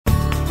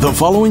The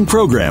following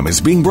program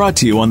is being brought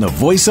to you on the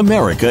Voice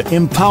America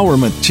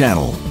Empowerment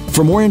Channel.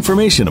 For more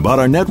information about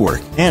our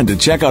network and to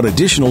check out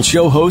additional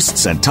show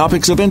hosts and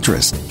topics of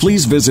interest,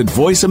 please visit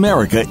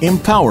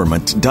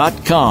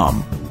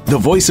voiceamericaempowerment.com. The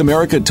Voice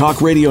America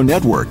Talk Radio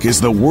Network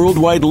is the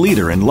worldwide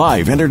leader in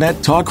live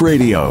Internet talk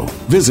radio.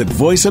 Visit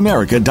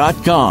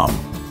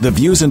voiceamerica.com. The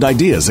views and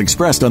ideas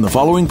expressed on the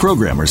following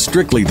program are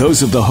strictly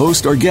those of the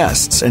host or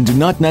guests and do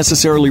not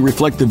necessarily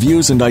reflect the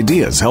views and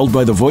ideas held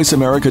by the Voice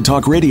America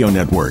Talk Radio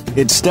Network,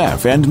 its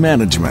staff, and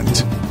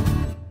management.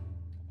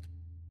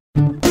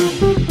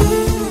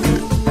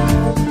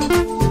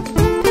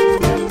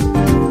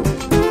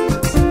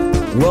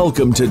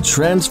 Welcome to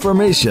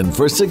Transformation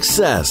for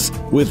Success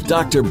with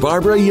Dr.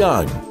 Barbara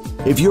Young.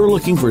 If you're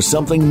looking for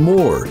something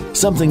more,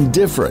 something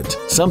different,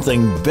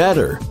 something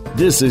better,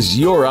 this is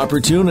your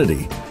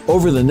opportunity.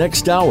 Over the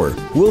next hour,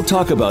 we'll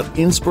talk about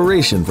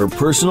inspiration for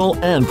personal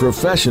and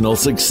professional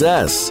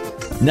success.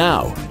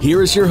 Now,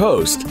 here is your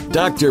host,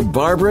 Dr.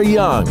 Barbara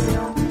Young.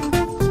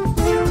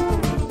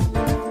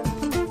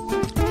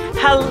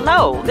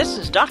 Hello, this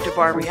is Dr.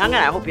 Barbara Young,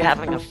 and I hope you're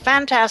having a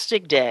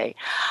fantastic day.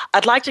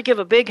 I'd like to give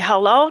a big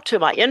hello to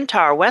my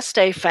entire West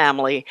Day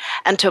family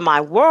and to my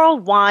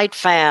worldwide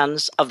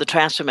fans of the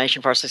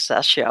Transformation for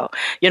Success show.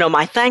 You know,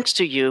 my thanks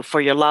to you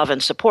for your love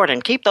and support,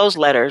 and keep those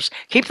letters,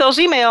 keep those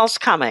emails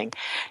coming.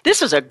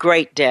 This is a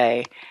great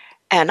day,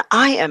 and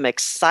I am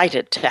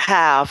excited to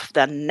have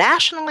the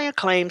nationally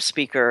acclaimed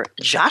speaker,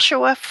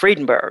 Joshua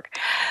Friedenberg.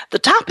 The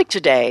topic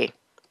today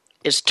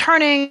is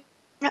turning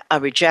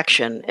a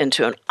rejection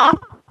into an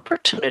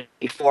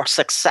opportunity for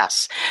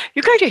success.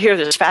 You're going to hear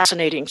this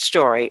fascinating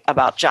story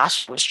about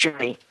Joshua's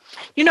journey.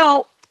 You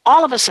know,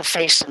 all of us have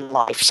faced in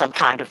life some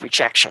kind of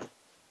rejection,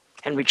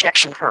 and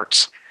rejection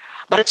hurts.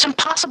 But it's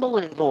impossible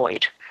to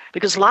avoid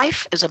because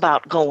life is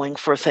about going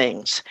for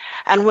things.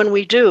 And when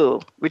we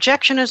do,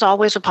 rejection is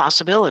always a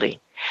possibility.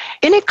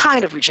 Any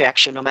kind of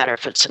rejection, no matter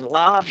if it's in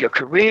love, your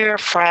career,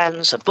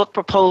 friends, a book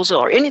proposal,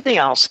 or anything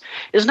else,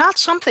 is not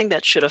something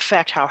that should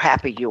affect how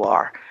happy you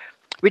are.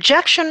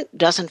 Rejection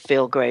doesn't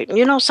feel great.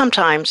 You know,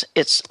 sometimes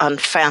it's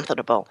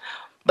unfathomable,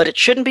 but it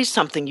shouldn't be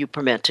something you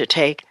permit to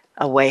take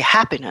away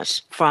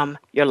happiness from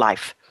your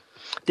life.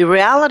 The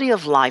reality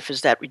of life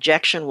is that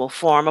rejection will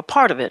form a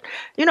part of it.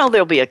 You know,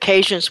 there'll be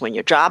occasions when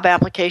your job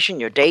application,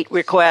 your date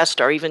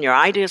request, or even your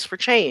ideas for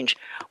change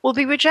will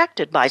be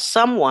rejected by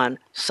someone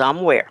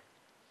somewhere.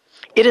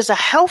 It is a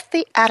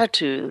healthy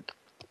attitude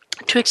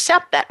to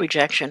accept that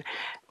rejection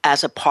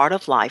as a part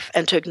of life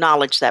and to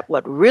acknowledge that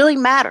what really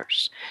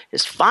matters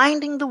is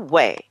finding the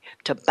way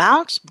to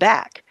bounce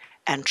back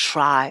and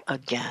try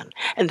again.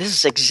 And this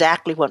is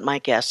exactly what my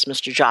guest,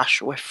 Mr.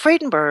 Joshua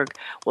Friedenberg,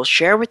 will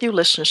share with you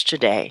listeners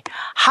today,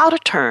 how to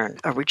turn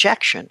a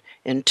rejection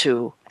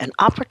into an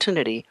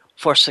opportunity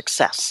for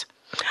success.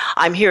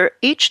 I'm here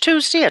each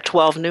Tuesday at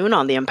 12 noon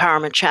on the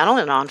Empowerment Channel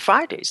and on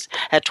Fridays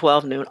at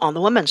 12 noon on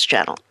the Women's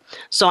Channel.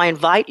 So I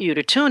invite you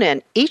to tune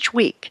in each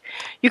week.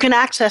 You can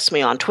access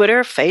me on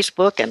Twitter,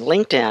 Facebook, and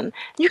LinkedIn.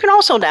 You can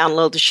also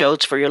download the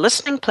shows for your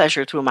listening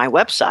pleasure through my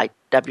website,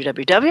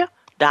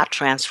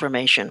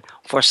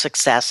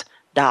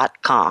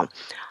 www.transformationforsuccess.com.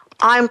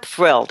 I'm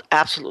thrilled,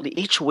 absolutely,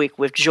 each week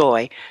with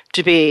joy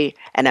to be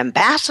an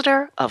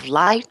ambassador of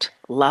light,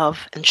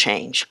 love, and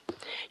change.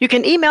 You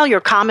can email your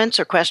comments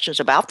or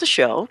questions about the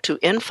show to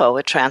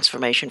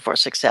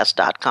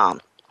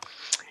info@transformationforsuccess.com.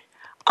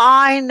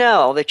 I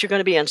know that you're going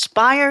to be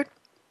inspired,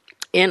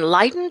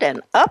 enlightened,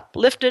 and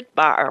uplifted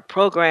by our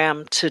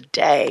program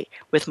today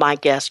with my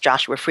guest,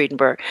 Joshua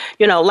Friedenberg.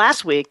 You know,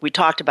 last week we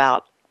talked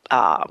about,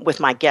 with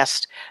my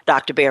guest,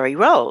 Dr. Barry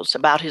Rose,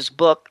 about his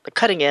book, The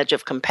Cutting Edge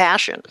of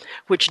Compassion,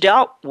 which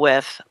dealt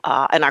with,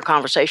 in our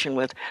conversation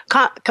with,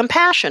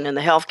 compassion in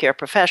the healthcare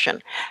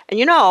profession. And,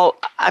 you know,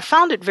 I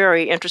found it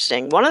very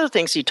interesting. One of the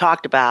things he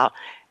talked about,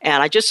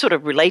 and I just sort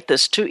of relate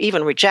this to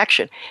even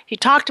rejection, he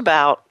talked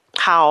about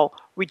how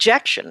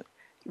rejection,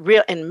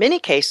 in many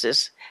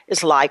cases,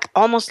 is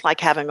almost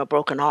like having a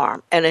broken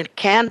arm, and it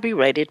can be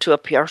related to a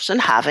person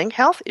having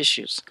health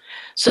issues.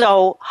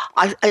 So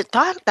I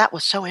thought that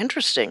was so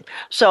interesting.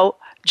 So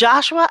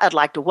Joshua, I'd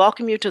like to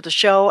welcome you to the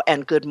show,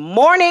 and good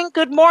morning.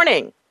 Good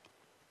morning.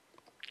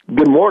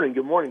 Good morning.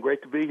 Good morning.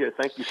 Great to be here.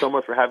 Thank you so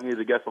much for having me as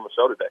a guest on the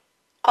show today.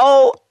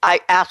 Oh,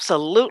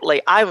 absolutely.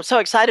 I'm so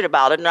excited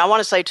about it. And I want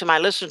to say to my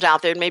listeners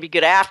out there, maybe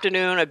good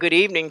afternoon or good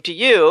evening to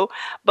you.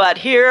 But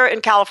here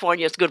in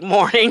California, it's good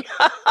morning.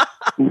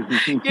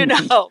 You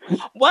know,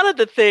 one of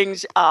the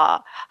things,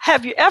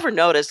 have you ever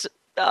noticed,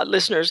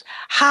 listeners,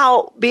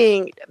 how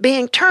being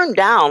turned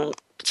down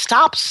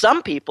stops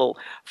some people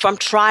from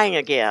trying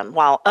again,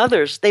 while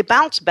others, they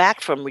bounce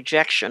back from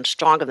rejection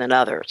stronger than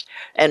others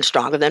and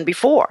stronger than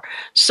before.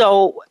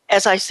 So,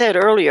 as I said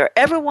earlier,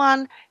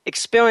 everyone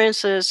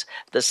experiences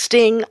the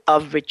sting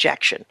of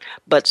rejection,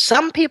 but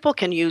some people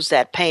can use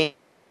that pain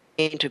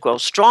to grow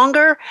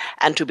stronger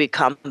and to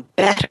become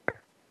better,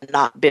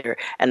 not bitter.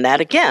 And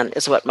that, again,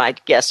 is what my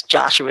guest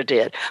Joshua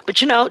did.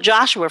 But, you know,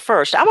 Joshua,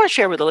 first, I want to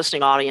share with the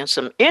listening audience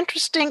some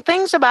interesting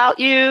things about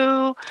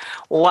you.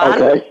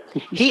 One,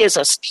 he's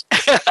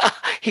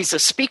a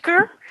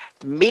speaker.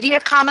 media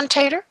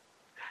commentator,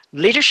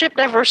 leadership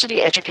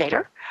diversity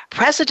educator,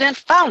 president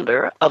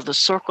founder of the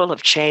Circle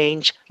of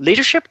Change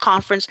Leadership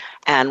Conference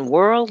and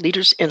World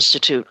Leaders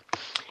Institute.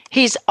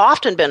 He's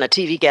often been a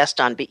TV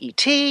guest on BET,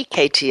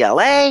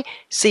 KTLA,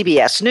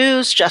 CBS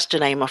News, just to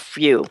name a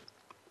few.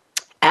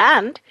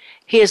 And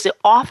he is the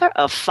author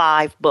of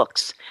 5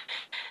 books.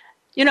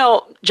 You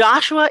know,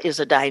 Joshua is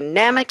a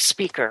dynamic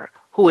speaker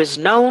who is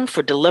known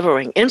for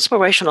delivering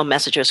inspirational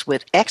messages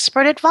with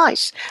expert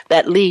advice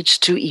that leads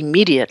to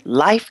immediate,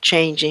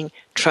 life-changing,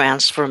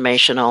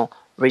 transformational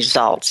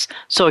results.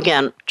 So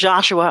again,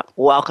 Joshua,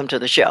 welcome to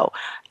the show.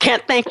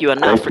 Can't thank you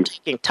enough for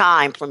taking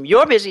time from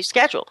your busy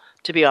schedule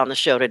to be on the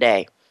show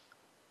today.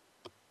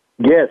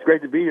 Yeah, it's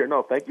great to be here.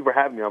 No, thank you for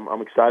having me.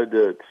 I'm excited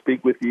to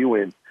speak with you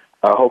and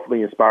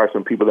hopefully inspire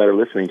some people that are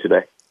listening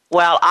today.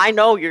 Well, I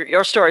know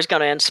your story is going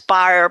to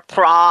inspire,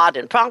 prod,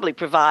 and probably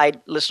provide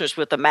listeners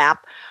with a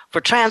map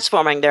for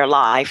transforming their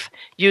life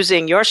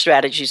using your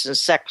strategies and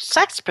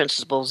sex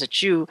principles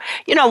that you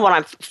know, what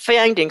I'm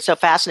finding so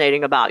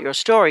fascinating about your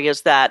story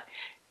is that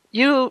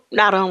you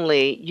not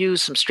only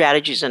use some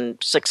strategies and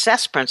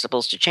success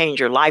principles to change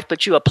your life,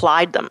 but you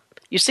applied them.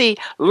 You see,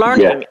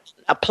 learning,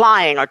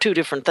 applying are 2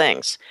 different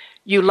things.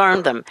 You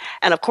learn them.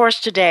 And of course,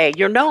 today,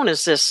 you're known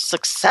as this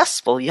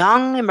successful,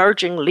 young,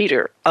 emerging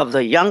leader of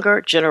the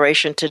younger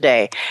generation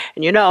today.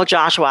 And you know,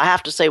 Joshua, I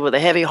have to say with a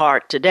heavy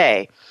heart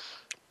today,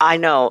 I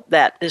know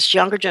that this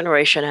younger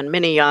generation and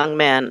many young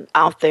men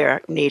out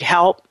there need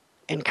help,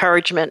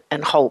 encouragement,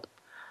 and hope.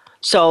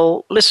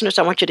 So, listeners,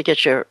 I want you to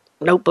get your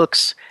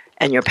notebooks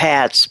and your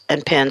pads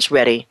and pens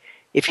ready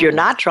if you're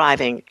not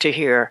driving to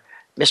hear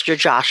Mr.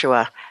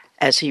 Joshua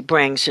as he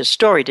brings his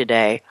story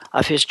today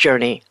of his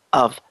journey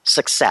of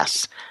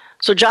success.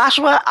 So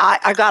Joshua,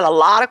 I got a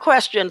lot of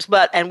questions,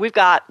 and we've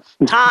got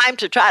time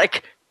to try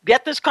to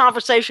get this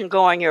conversation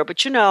going here.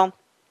 But you know,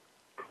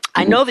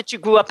 I know that you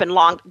grew up in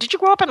Did you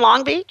grow up in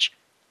Long Beach,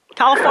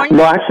 California?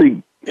 No, I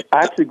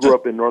actually grew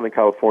up in Northern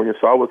California.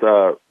 So I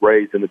was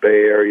raised in the Bay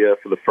Area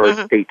for the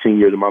first 18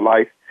 years of my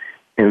life,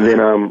 and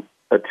then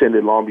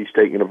attended Long Beach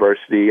State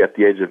University at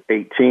the age of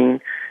 18,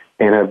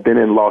 and have been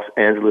in Los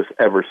Angeles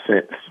ever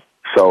since.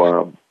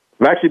 So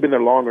I've actually been there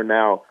longer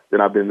now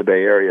than I've been in the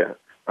Bay Area.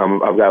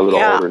 I've got a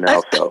little older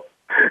now, so.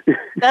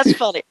 That's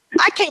funny.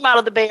 I came out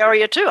of the Bay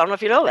Area, too. I don't know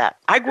if you know that.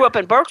 I grew up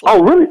in Berkeley.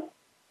 Oh, really?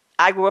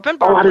 I grew up in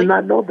Berkeley. Oh, I did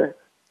not know that.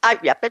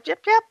 Yep.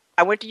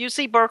 I went to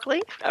UC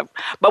Berkeley.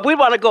 But we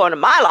want to go into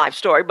my life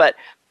story. But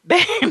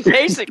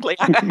basically,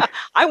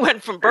 I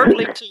went from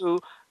Berkeley to,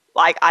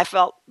 like, I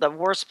felt the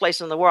worst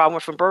place in the world. I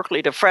went from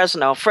Berkeley to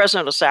Fresno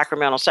to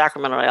Sacramento,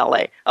 Sacramento to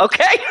L.A.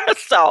 Okay?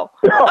 So.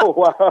 Oh,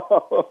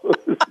 wow.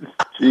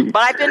 But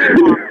I've been here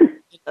longer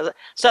in the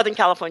Southern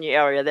California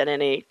area than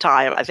any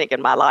time, I think,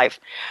 in my life.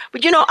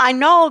 But, you know, I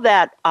know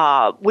that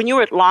when you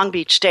were at Long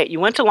Beach State,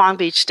 you went to Long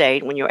Beach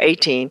State when you were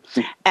 18,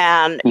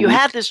 and you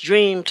had this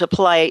dream to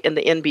play in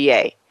the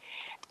NBA.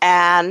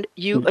 And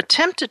you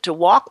attempted to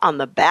walk on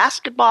the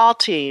basketball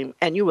team,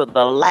 and you were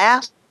the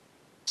last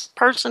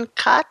person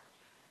cut.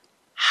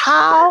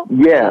 How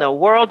in the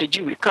world did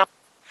you recover?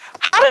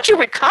 How did you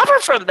recover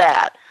from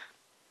that?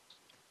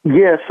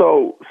 Yeah,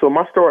 so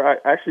my story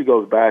actually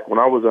goes back when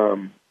I was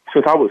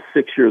since I was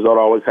 6 years old.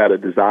 I always had a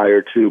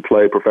desire to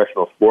play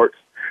professional sports.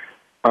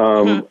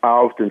 I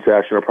often say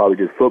I should have probably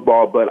did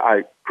football, but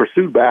I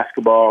pursued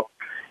basketball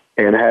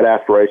and had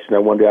aspirations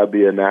that one day I'd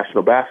be a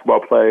national basketball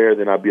player,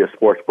 then I'd be a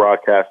sports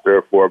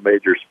broadcaster for a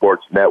major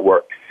sports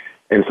network.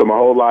 And so my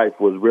whole life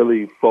was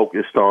really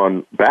focused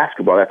on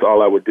basketball. That's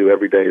all I would do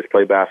every day is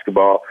play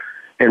basketball.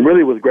 And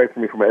really it was great for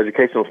me from an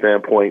educational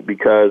standpoint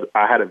because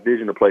I had a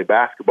vision to play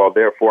basketball.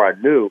 Therefore, I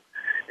knew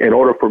in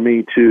order for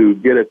me to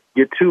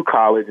get to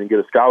college and get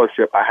a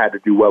scholarship, I had to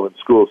do well in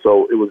school.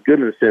 So it was good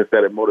in the sense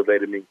that it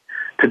motivated me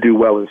to do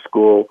well in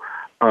school.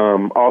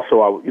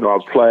 Also, I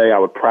would play, I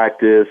would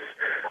practice.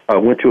 I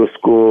went to a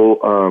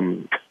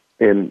school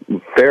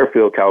in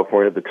Fairfield,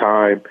 California at the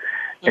time,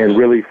 and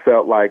really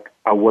felt like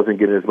I wasn't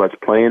getting as much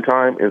playing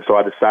time. And so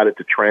I decided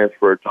to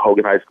transfer to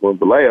Hogan High School in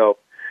Vallejo.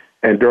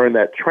 And during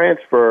that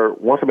transfer,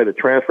 once I made the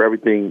transfer,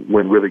 everything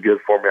went really good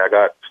for me. I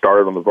got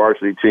started on the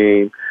varsity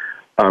team.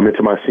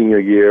 Into my senior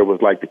year,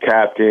 was like the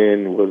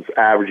captain, was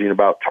averaging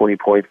about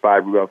 20.5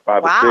 rebounds,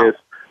 5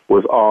 assists,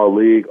 was all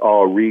league,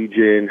 all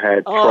region,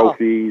 had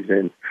trophies,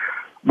 and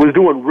was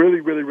doing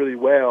really, really, really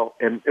well.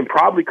 And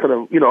probably could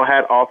have,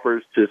 had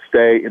offers to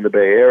stay in the Bay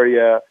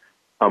Area.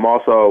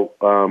 Also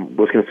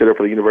was considered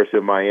for the University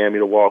of Miami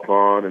to walk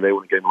on, and they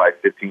would get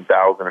like $15,000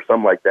 or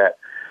something like that.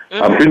 A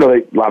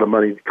lot of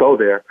money to go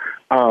there.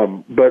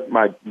 But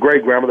my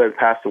great grandmother had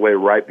passed away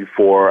right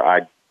before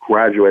I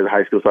graduated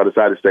high school, so I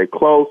decided to stay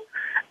close.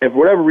 And for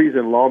whatever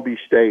reason, Long Beach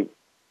State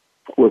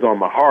was on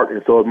my heart.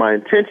 And so it was my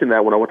intention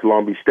that when I went to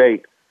Long Beach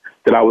State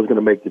that I was going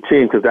to make the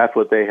team because that's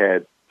what they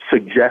had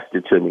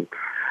suggested to me.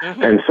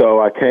 And so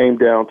I came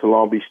down to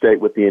Long Beach State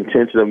with the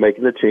intention of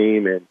making the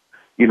team and,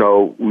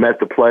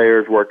 met the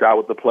players, worked out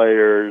with the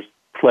players,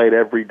 played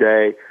every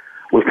day.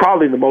 Was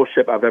probably the most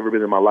shape I've ever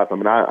been in my life. I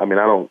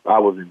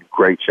was in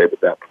great shape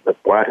at that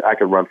point. I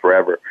could run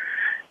forever.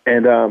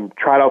 and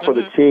tried out for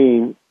the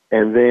team,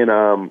 and then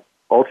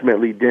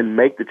ultimately didn't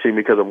make the team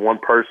because of one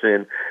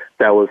person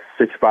that was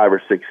 6'5"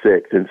 or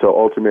 6'6", and so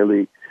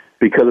ultimately,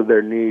 because of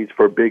their needs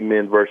for big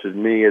men versus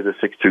me as a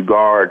 6'2"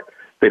 guard,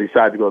 they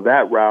decided to go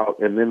that route,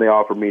 and then they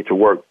offered me to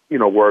work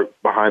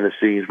behind the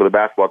scenes for the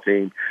basketball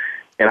team,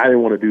 and I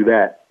didn't want to do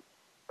that.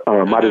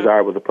 My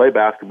desire was to play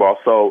basketball,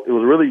 so it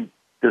was a really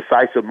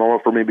decisive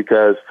moment for me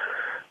because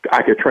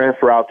I could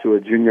transfer out to a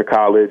junior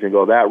college and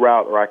go that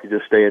route, or I could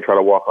just stay and try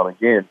to walk on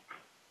again.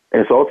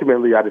 And so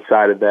ultimately I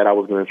decided that I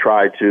was going to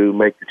try to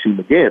make the team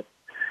again.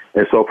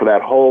 And so for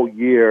that whole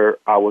year,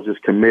 I was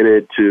just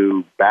committed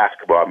to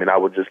basketball. I mean, I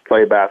would just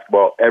play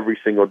basketball every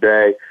single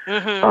day,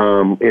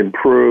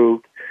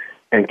 improved,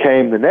 and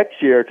came the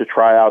next year to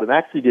try out and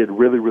actually did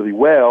really, really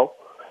well.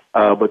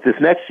 But this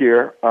next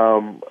year,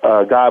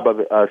 a guy by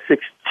the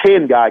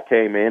 6'10" guy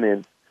came in,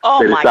 and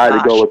they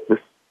decided to go with this.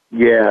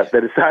 Yeah,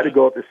 they decided to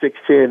go with the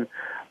 6'10",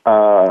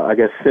 I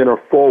guess, center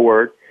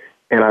forward,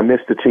 and I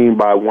missed the team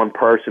by one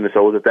person. And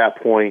so it was at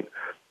that point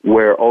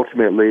where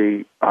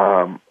ultimately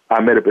I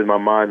made up in my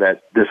mind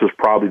that this was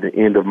probably the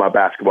end of my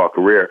basketball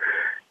career.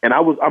 And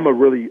I'm a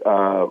really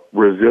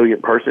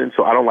resilient person,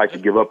 so I don't like to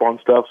give up on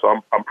stuff.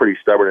 So I'm pretty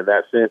stubborn in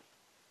that sense,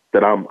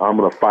 that I'm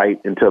going to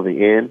fight until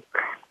the end.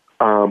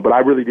 But I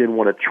really didn't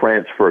want to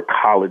transfer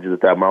colleges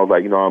at that moment. I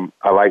was like,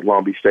 I like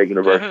Long Beach State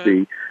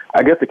University.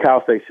 I guess the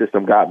Cal State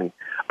system got me.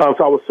 So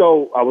I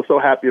was so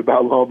happy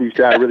about Long Beach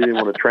that I really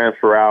didn't want to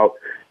transfer out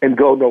and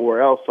go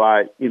nowhere else. So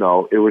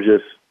it was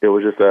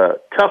just a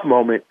tough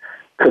moment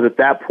because at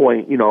that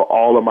point,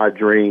 all of my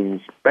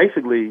dreams,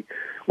 basically,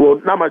 well,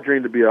 not my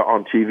dream to be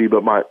on TV,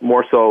 but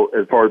more so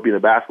as far as being a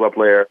basketball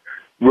player,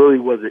 really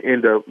was at the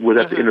end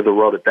of the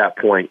road at that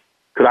point.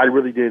 Because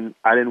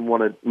I didn't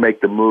want to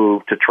make the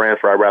move to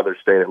transfer. I'd rather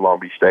stay at Long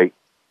Beach State.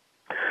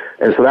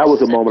 And so that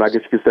was a moment, I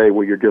guess you could say,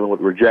 where you're dealing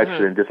with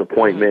rejection and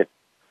disappointment.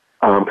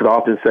 Because I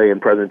often say in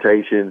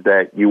presentations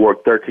that you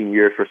work 13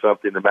 years for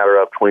something, in a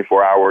matter of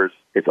 24 hours,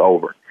 it's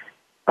over.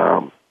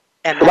 And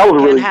so that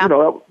was that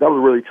was a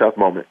really tough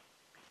moment.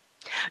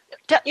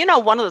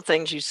 One of the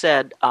things you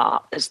said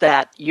is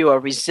that you're a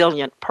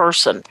resilient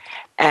person,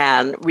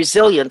 and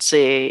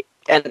resiliency.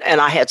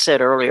 And I had said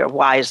earlier,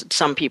 why is it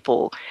some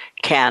people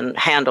can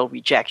handle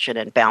rejection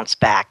and bounce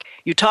back?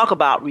 You talk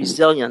about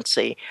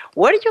resiliency.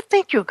 Where do you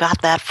think you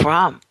got that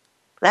from?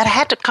 That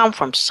had to come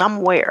from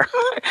somewhere.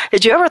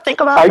 Did you ever think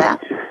about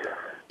that?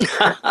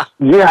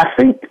 Yeah,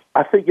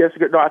 I think yes.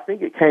 No, I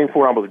think it came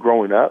from when I was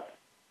growing up.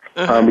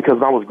 Because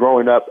when I was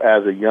growing up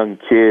as a young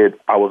kid,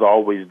 I was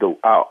always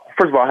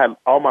first of all,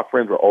 all my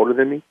friends were older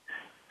than me,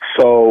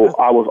 so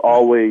I was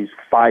always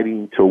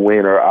fighting to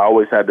win, or I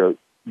always had to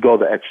go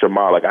the extra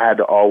mile. Like I had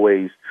to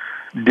always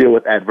deal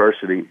with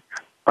adversity.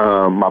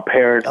 My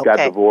parents got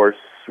divorced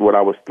when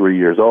I was 3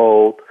 years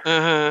old.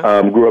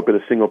 Grew up in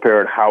a single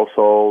parent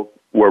household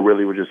where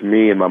really was just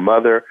me and my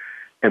mother.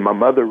 And my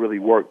mother really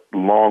worked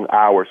long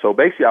hours. So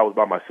basically I was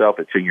by myself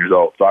at 10 years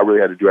old. So I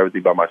really had to do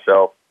everything by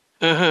myself.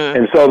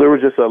 And so there was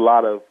just a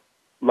lot of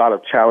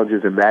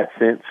challenges in that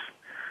sense,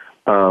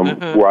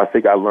 where I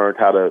think I learned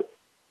how to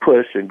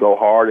push and go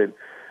hard. And,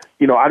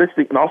 I just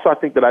think, and also I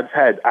think that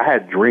I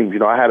had dreams.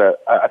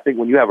 I think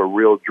when you have a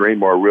real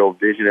dream or a real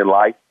vision in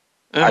life,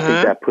 I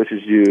think that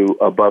pushes you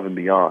above and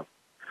beyond.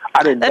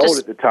 I didn't know it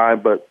at the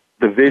time, but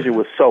the vision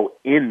was so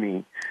in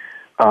me.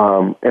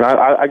 And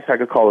I guess I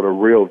could call it a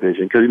real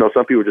vision because,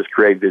 some people just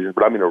create visions,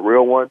 but I mean a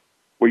real one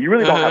where you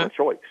really don't have a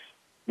choice.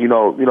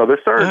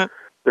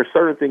 There's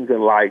certain things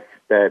in life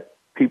that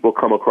people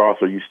come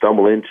across or you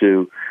stumble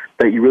into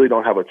that you really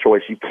don't have a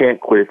choice. You can't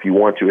quit if you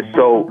want to.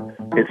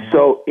 It's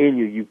so in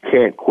you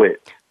can't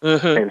quit.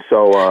 And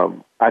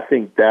so I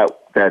think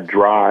that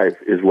drive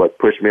is what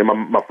pushed me. And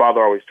my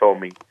father always told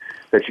me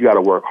that you got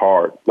to work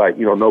hard. Like,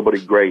 nobody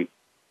great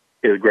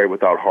is great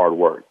without hard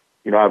work.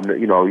 He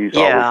used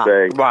to always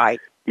say, right.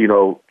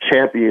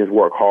 Champions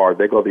work hard.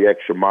 They go the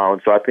extra mile.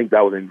 And so I think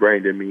that was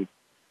ingrained in me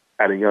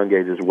at a young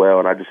age as well.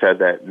 And I just had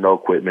that no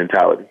quit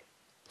mentality.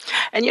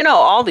 And,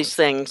 all these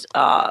things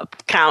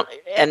count,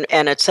 and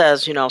it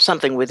says,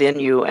 something within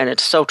you, and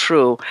it's so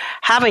true,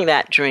 having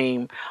that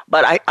dream.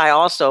 But I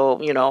also,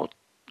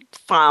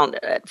 found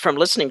from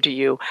listening to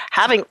you,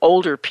 having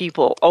older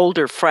people,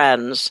 older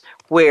friends,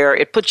 where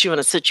it puts you in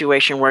a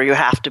situation where you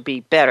have to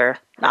be better,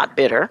 not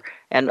bitter.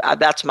 And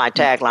that's my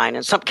tagline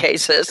in some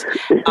cases.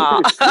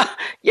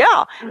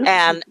 Yeah,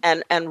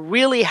 and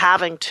really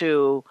having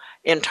to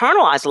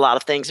internalize a lot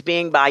of things,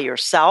 being by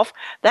yourself.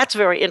 That's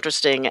very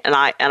interesting, and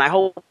I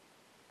hope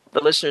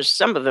the listeners,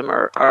 some of them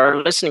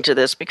are listening to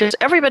this, because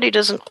everybody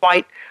doesn't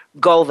quite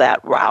go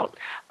that route.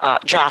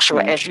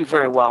 Joshua, as you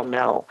very well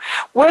know,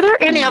 were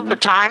there any other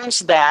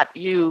times that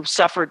you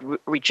suffered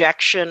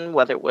rejection,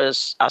 whether it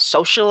was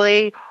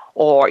socially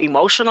or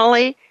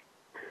emotionally?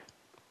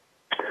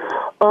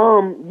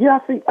 Yeah, I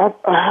think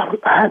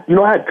I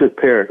had good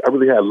parents. I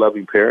really had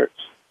loving parents.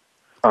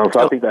 So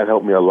I think that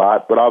helped me a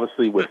lot. But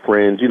obviously with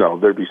friends,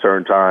 there'd be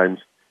certain times,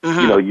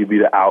 you'd be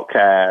the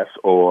outcast,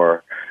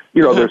 or,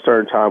 there's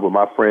certain times with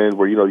my friends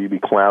where, you'd be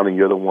clowning.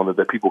 You're the one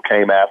that people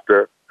came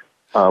after.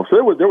 So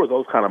there were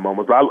those kind of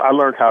moments. But I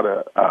learned how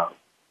to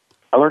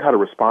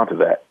respond to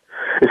that.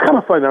 It's kind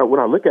of funny now when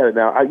I look at it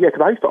now.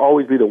 Because I used to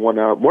always be the one.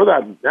 Now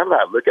that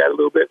I look at it a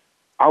little bit,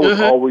 I was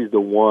always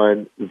the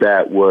one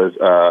that was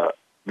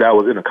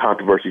in a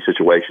controversy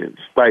situations.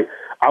 Like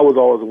I was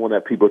always the one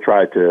that people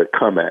tried to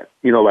come at.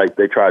 Like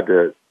they tried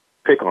to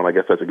pick on. I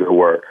guess that's a good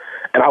word.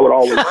 And I would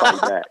always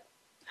fight back.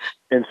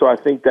 And so I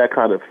think that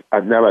kind of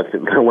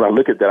when I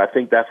look at that, I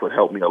think that's what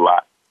helped me a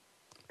lot.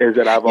 Is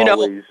that I've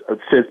always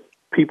since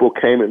people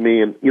came at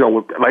me and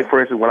like for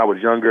instance when I was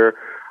younger.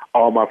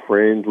 All my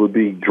friends would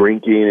be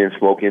drinking and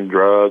smoking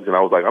drugs, and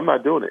I was like, I'm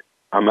not doing it.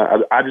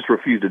 I just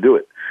refuse to do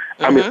it.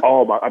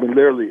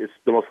 Literally, it's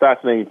the most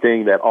fascinating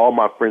thing that all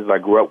my friends that I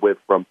grew up with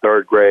from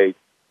 3rd grade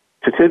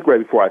to 10th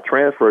grade before I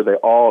transferred, they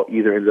all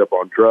either ended up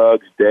on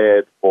drugs,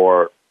 dead,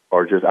 or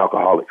just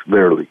alcoholics,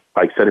 literally,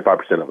 like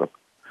 75% of them.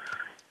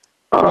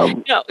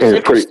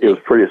 It was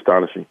pretty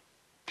astonishing.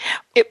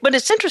 But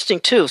it's interesting,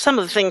 too, some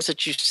of the things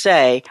that you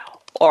say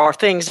are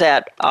things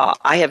that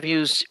I have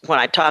used when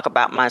I talk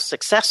about my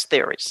success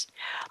theories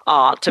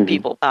to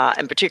people,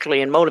 and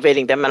particularly in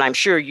motivating them. And I'm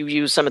sure you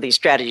use some of these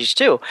strategies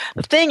too.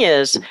 The thing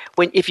is,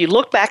 if you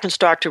look back and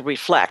start to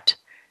reflect,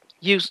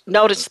 you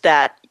notice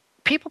that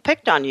people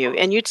picked on you,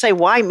 and you'd say,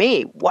 "Why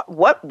me?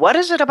 What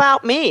is it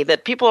about me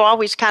that people are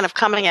always kind of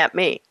coming at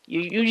me?"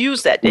 You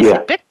use that. They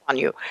picked on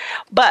you.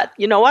 But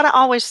you know what I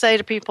always say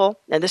to people,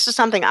 and this is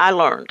something I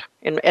learned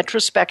in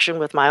introspection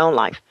with my own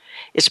life.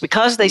 It's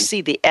because they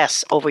see the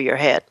S over your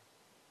head.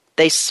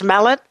 They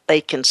smell it, they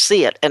can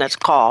see it, and it's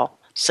called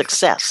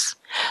success.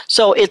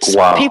 So it's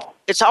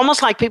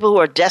almost like people who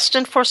are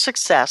destined for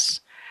success.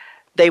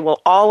 These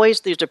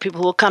are people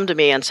who will come to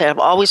me and say, I've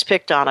always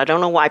picked on. I don't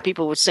know why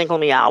people would single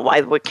me out, why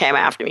they came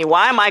after me.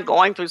 Why am I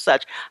going through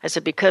such? I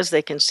said, because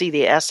they can see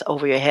the S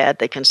over your head,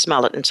 they can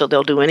smell it, and so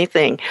they'll do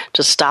anything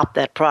to stop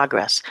that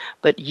progress.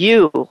 But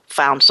you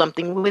found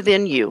something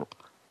within you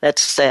that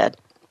said,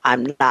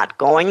 I'm not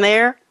going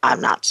there. I'm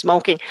not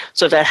smoking.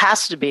 So that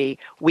has to be,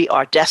 we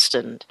are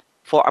destined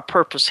for a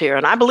purpose here.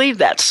 And I believe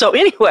that. So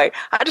anyway,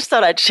 I just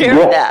thought I'd share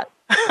that.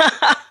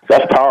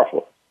 That's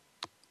powerful.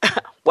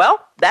 Well,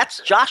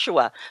 that's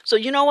Joshua. So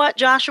you know what,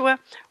 Joshua?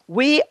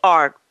 We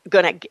are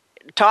going to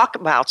talk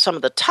about some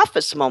of the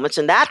toughest moments,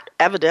 and that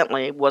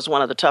evidently was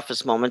one of the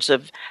toughest moments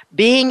of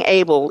being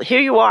able,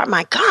 here you are,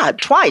 my God,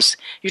 twice.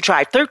 You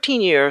tried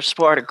 13 years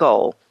for a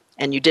goal,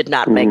 and you did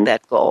not make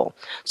that goal.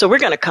 So we're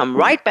going to come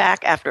right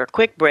back after a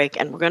quick break,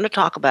 and we're going to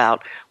talk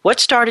about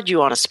what started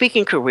you on a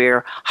speaking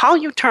career, how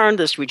you turned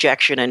this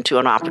rejection into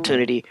an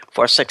opportunity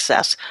for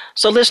success.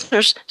 So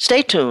listeners,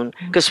 stay tuned,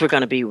 because we're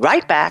going to be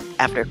right back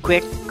after a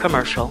quick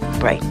commercial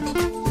break.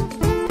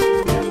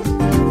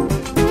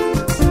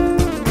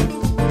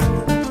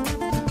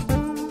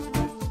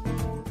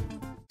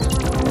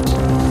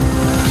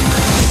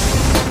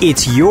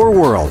 It's your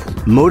world.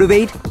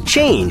 Motivate,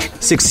 change,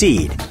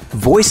 succeed.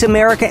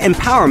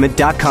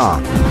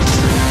 VoiceAmericaEmpowerment.com.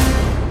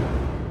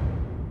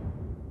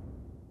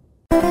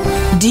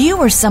 Do you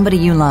or somebody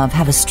you love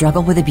have a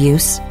struggle with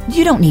abuse?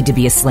 You don't need to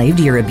be a slave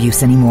to your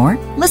abuse anymore.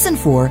 Listen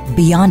for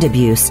Beyond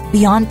Abuse,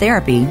 Beyond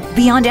Therapy,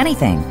 Beyond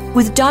Anything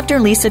with Dr.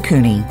 Lisa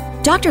Cooney.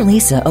 Dr.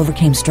 Lisa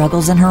overcame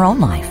struggles in her own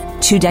life.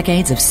 2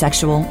 decades of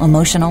sexual,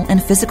 emotional,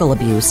 and physical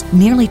abuse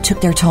nearly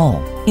took their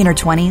toll. In her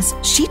 20s,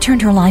 she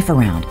turned her life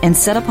around and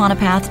set upon a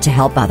path to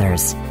help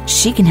others.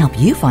 She can help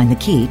you find the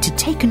key to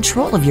take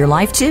control of your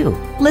life, too.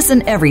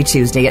 Listen every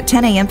Tuesday at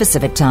 10 a.m.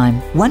 Pacific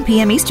Time, 1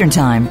 p.m. Eastern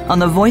Time on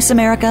the Voice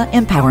America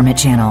Empowerment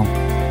Channel.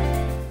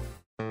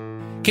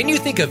 Can you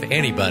think of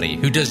anybody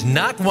who does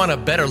not want a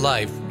better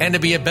life and to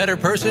be a better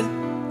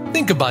person?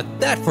 Think about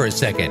that for a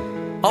second.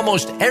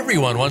 Almost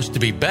everyone wants to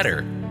be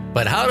better,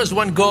 but how does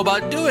one go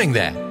about doing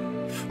that?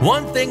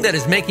 One thing that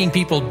is making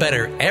people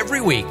better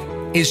every week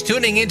is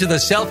tuning into the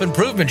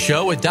Self-Improvement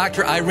Show with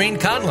Dr. Irene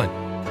Conlon.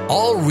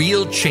 All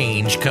real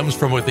change comes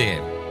from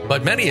within,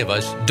 but many of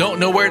us don't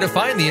know where to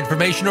find the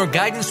information or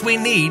guidance we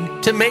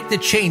need to make the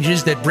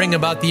changes that bring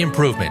about the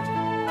improvement.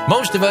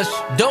 Most of us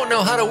don't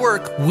know how to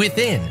work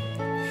within.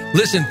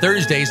 Listen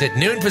Thursdays at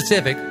noon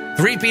Pacific,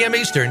 3 p.m.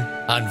 Eastern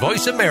on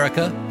Voice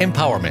America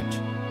Empowerment.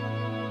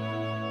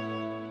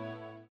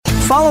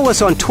 Follow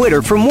us on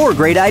Twitter for more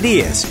great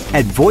ideas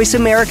at Voice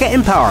America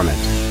Empowerment.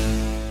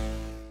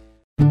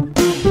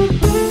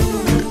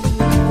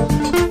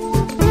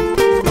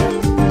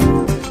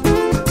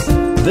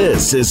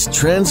 This is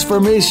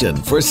Transformation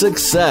for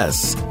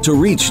Success. To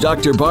reach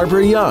Dr.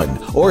 Barbara Young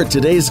or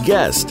today's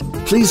guest,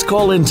 please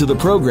call into the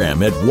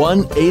program at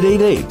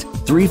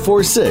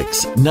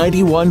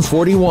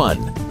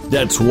 1-888-346-9141.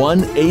 That's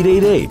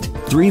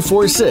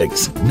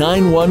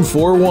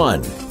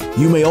 1-888-346-9141.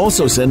 You may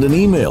also send an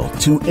email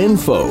to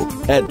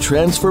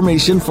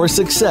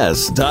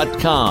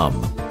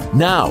info@transformationforsuccess.com.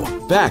 Now,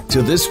 back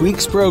to this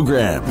week's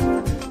program.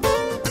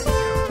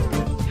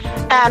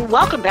 And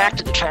welcome back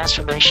to the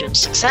Transformation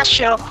Success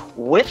Show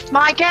with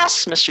my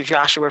guest, Mr.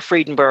 Joshua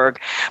Friedenberg.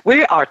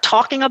 We are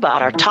talking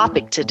about our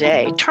topic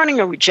today,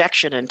 turning a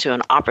rejection into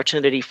an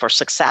opportunity for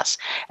success.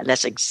 And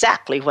that's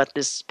exactly what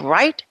this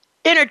bright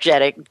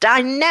energetic,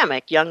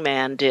 dynamic young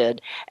man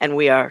did. And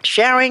we are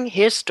sharing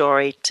his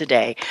story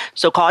today.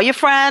 So call your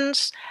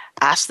friends,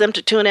 ask them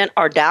to tune in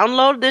or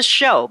download this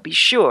show. Be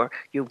sure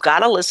you've got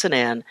to listen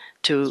in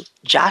to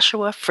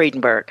Joshua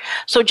Friedenberg.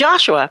 So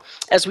Joshua,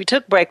 as we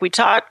took break, we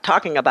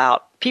talking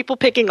about people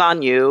picking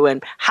on you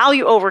and how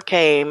you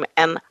overcame.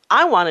 And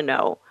I want to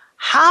know,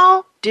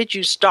 how did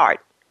you start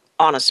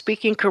on a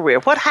speaking career?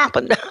 What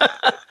happened?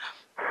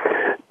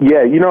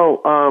 Yeah,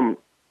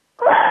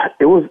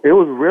 it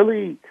was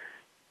really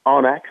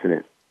on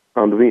accident.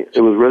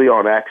 It was really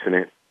on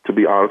accident, to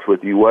be honest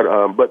with you.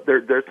 But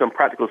there's some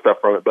practical stuff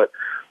from it. But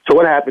so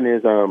what happened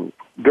is,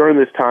 during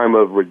this time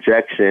of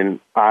rejection,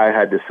 I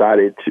had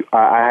decided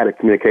I had a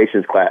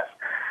communications class,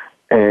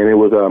 and it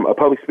was a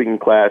public speaking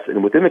class.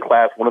 And within the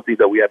class, one of the things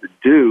that we had to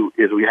do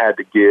is we had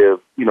to give,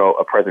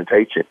 a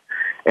presentation.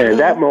 And in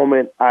that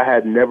moment, I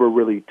had never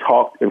really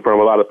talked in front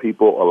of a lot of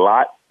people a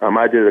lot.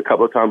 I did it a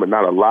couple of times, but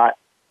not a lot.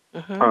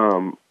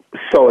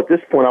 So at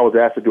this point, I was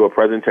asked to do a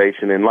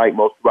presentation, and like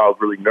most people, I was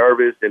really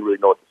nervous, didn't really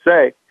know what to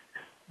say.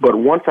 But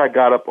once I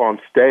got up on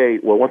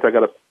stage, once I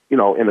got up, in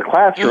the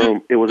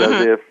classroom, it was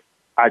as if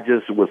I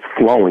just was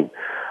flowing.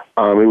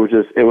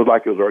 It was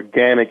like it was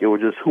organic. It was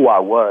just who I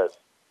was.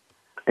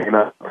 And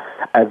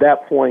at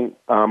that point,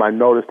 I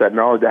noticed that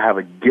not only did I have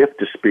a gift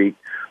to speak,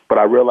 but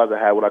I realized I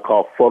had what I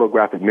call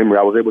photographic memory.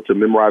 I was able to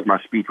memorize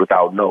my speech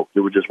without notes. It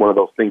was just one of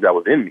those things that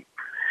was in me.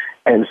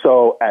 And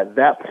so at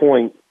that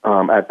point,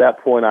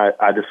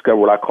 I discovered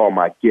what I call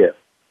my gift.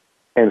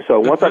 And so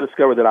once I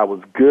discovered that I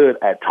was good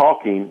at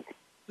talking,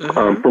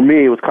 for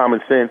me, it was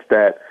common sense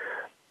that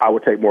I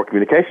would take more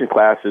communication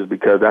classes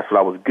because that's what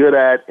I was good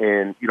at,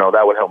 and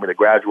that would help me to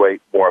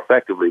graduate more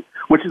effectively,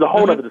 which is a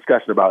whole other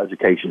discussion about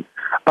education.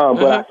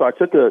 So I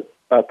took a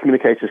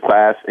communications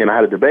class, and I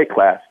had a debate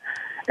class.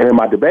 And in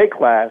my debate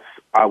class,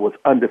 I was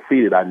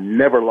undefeated. I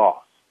never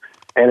lost.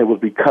 And it was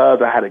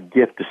because I had a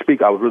gift to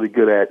speak. I was really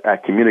good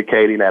at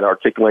communicating, at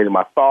articulating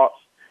my thoughts,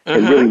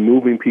 and really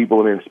moving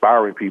people and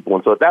inspiring people.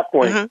 And so at that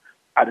point,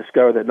 I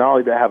discovered that not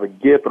only did I have a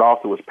gift, but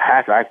also was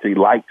passionate. I actually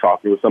liked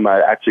talking. It was something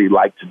I actually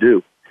liked to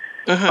do.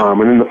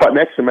 And then the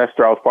next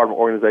semester, I was part of an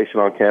organization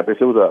on campus.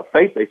 It was a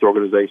faith-based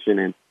organization,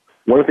 and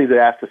one of the things they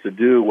asked us to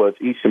do was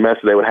each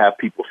semester they would have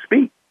people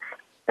speak.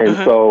 And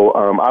so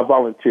I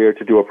volunteered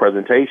to do a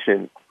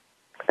presentation.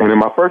 And in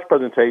my first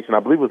presentation, I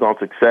believe it was on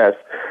success,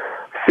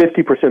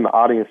 50% of the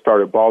audience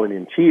started bawling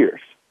in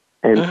tears.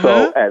 And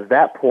so at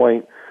that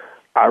point,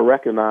 I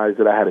recognized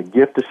that I had a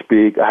gift to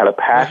speak, I had a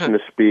passion to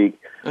speak,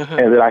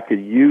 and that I could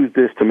use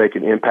this to make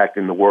an impact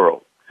in the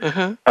world.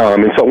 And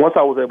so once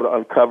I was able to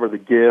uncover the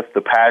gift,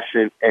 the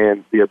passion,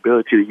 and the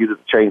ability to use it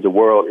to change the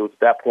world, it was at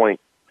that point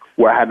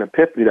where I had an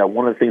epiphany that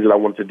one of the things that I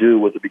wanted to do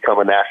was to become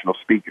a national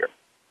speaker.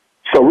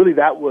 So really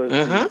that was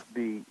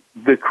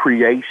the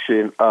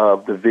creation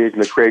of the vision,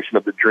 the creation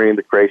of the dream,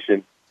 the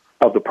creation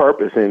of the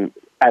purpose. And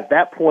at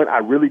that point, I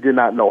really did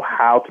not know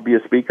how to be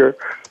a speaker.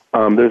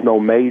 There's no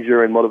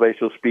major in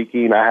motivational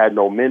speaking. I had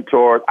no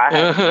mentors. I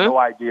had no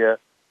idea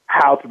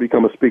how to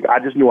become a speaker. I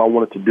just knew I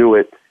wanted to do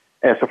it.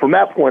 And so from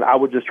that point, I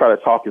would just try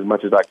to talk as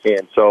much as I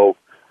can. So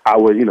I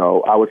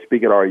would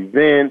speak at our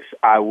events.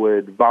 I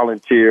would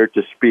volunteer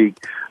to speak,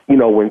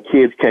 when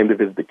kids came to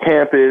visit the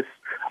campus.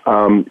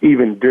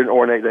 Even during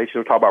orientation,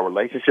 we talk about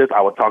relationships.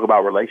 I would talk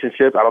about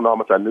relationships. I don't know how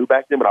much I knew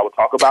back then, but I would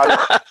talk about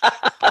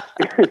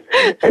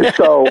it. And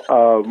so,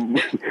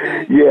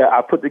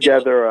 I put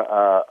together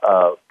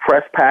a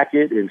press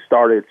packet and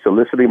started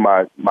soliciting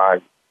my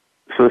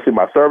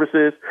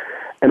services.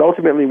 And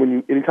ultimately,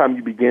 anytime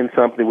you begin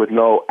something with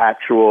no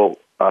actual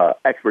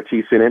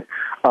expertise in it,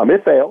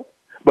 it failed.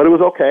 But it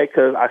was okay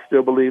because I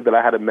still believed that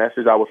I had a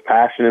message. I was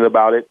passionate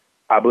about it.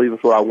 I believe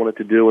it's what I wanted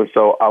to do, and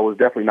so I was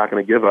definitely not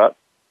going to give up.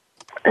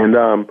 And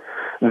then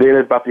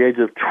at about the age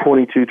of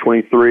 22,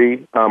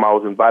 23, I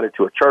was invited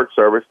to a church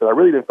service that I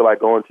really didn't feel like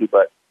going to,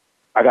 but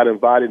I got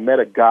invited, met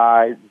a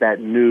guy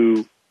that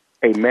knew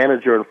a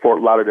manager in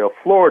Fort Lauderdale,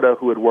 Florida,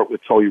 who had worked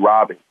with Tony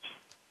Robbins.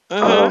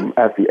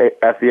 At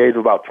the age of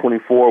about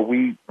 24,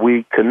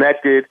 we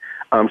connected.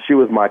 She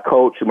was my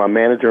coach and my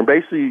manager, and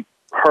basically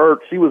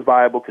she was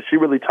viable because she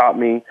really taught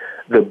me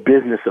the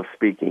business of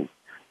speaking.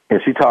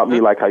 And she taught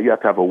me like how you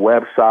have to have a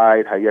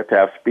website, how you have to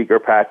have speaker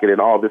packet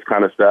and all this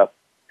kind of stuff.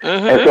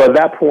 And so at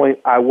that point,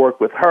 I worked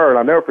with her, and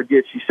I'll never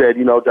forget, she said,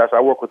 Josh,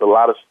 I work with a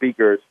lot of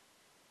speakers,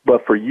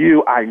 but for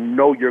you, I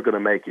know you're going to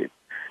make it.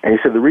 And he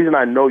said, the reason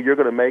I know you're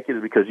going to make it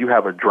is because you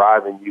have a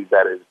drive in you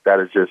that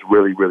is just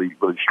really, really,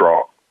 really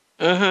strong.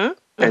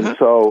 And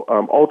so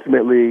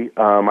ultimately,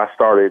 I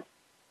started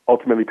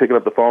picking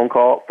up the phone,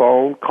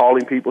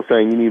 calling people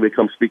saying you need to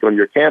come speak on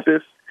your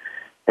campus.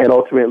 And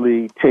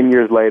ultimately, 10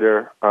 years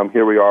later,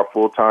 here we are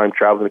full-time,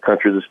 traveling the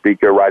country as a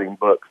speaker, writing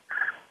books.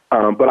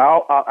 But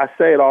I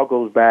say it all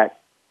goes back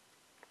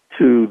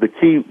to the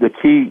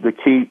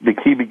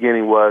key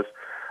beginning was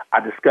I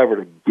discovered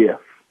a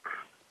gift.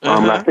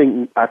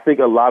 I think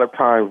a lot of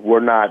times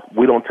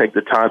we don't take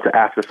the time to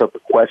ask ourselves the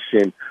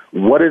question,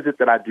 what is it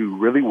that I do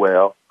really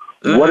well?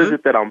 What is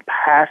it that I'm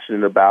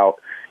passionate about?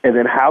 And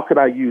then how could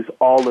I use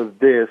all of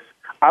this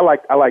I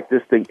like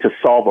this thing to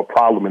solve a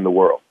problem in the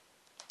world.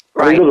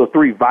 Right. I think those are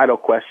three vital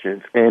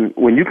questions. And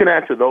when you can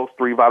answer those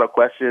three vital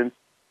questions,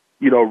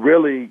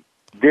 really,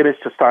 then it's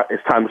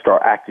time to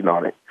start acting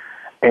on it.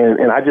 And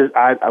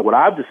what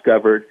I've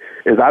discovered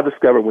is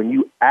when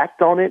you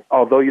act on it,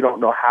 although you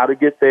don't know how to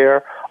get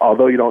there,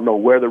 although you don't know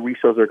where the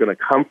resources are going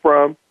to come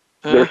from,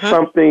 there's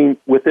something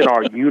within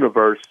our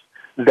universe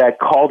that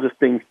causes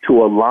things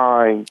to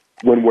align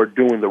when we're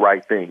doing the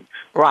right things.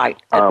 Right.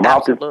 I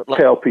often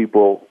tell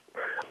people,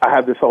 I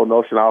have this whole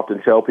notion. I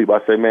often tell people,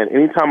 I say, man,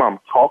 anytime I'm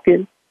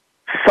talking,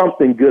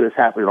 something good is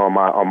happening on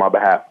my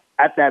behalf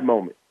at that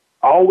moment.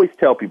 I always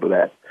tell people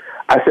that.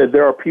 I said,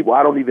 there are people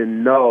I don't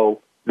even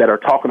know that are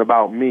talking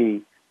about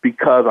me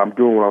because I'm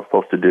doing what I'm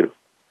supposed to do.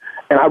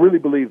 And I really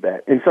believe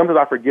that. And sometimes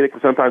I forget it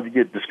because sometimes you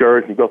get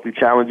discouraged and go through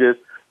challenges.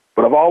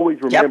 But I've always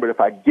remembered if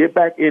I get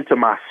back into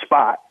my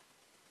spot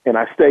and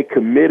I stay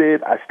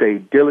committed, I stay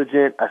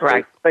diligent, I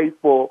stay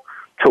faithful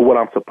to what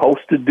I'm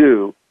supposed to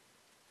do,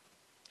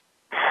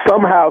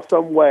 somehow,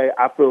 some way,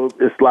 I feel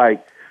it's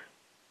like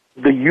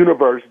the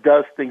universe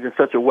does things in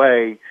such a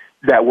way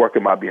that work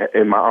on my behalf.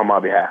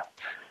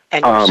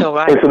 And you're so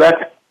right. And so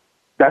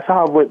that's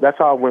how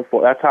I went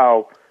for. That's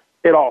how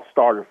it all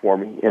started for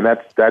me. And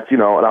that's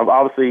and I've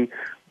obviously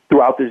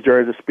throughout this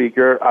journey as a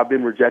speaker, I've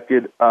been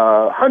rejected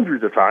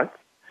hundreds of times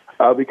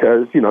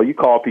because you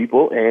call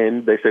people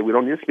and they say we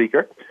don't need a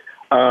speaker.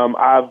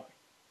 I've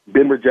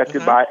been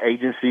rejected by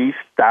agencies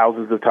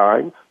thousands of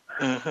times.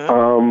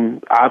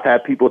 I've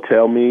had people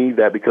tell me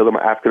that because I'm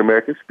an African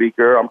American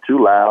speaker, I'm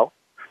too loud.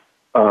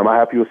 I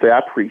have people say I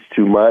preach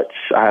too much.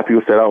 I have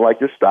people say I don't like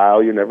your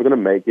style. You're never going to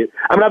make it.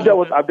 I mean, I've dealt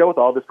with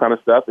all this kind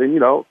of stuff, and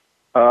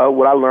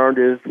what I learned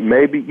is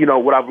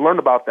what I've learned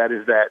about that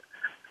is that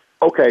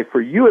okay, for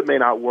you it may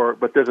not work,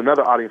 but there's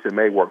another audience it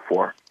may work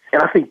for,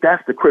 and I think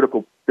that's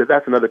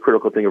another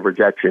critical thing of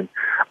rejection.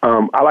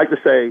 I like to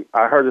say,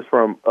 I heard this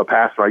from a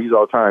pastor I use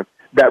all the time,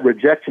 that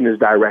rejection is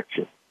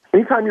direction.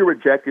 Anytime you're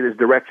rejected, is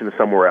direction to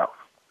somewhere else.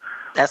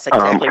 That's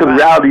exactly right. Because the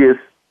reality is,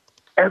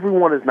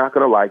 everyone is not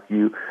going to like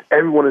you.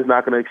 Everyone is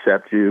not going to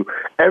accept you.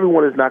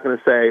 Everyone is not going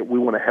to say, we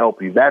want to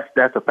help you. That's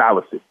a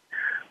fallacy.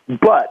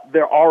 But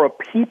there are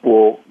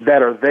people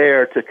that are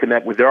there to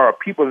connect with. There are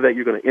people that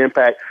you're going to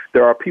impact.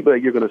 There are people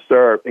that you're going to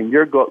serve. And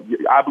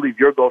I believe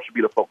your goal should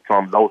be to focus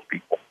on those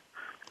people.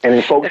 And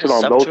in focusing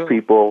on those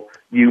people,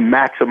 you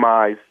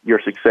maximize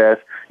your success.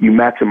 You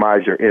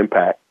maximize your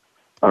impact.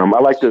 I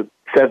like to,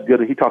 Seth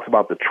Godin, he talks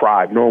about the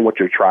tribe, knowing what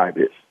your tribe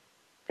is.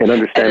 And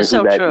understanding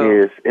who that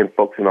is and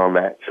focusing on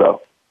that.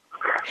 So,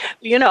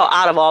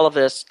 out of all of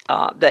this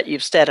that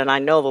you've said, and I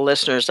know the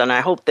listeners, and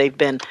I hope they've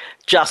been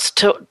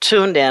just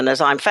tuned in, as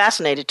I'm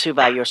fascinated too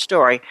by your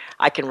story.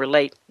 I can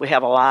relate. We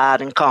have a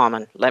lot in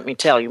common. Let me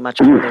tell you,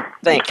 much more than you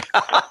think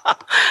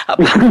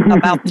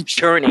about the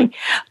journey.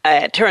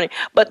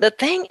 But the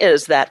thing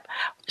is that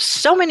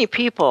so many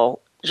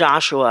people,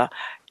 Joshua,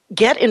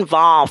 get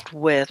involved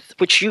with,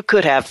 which you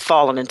could have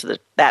fallen into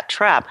that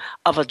trap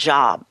of a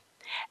job.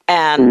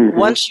 And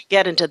once you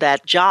get into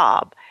that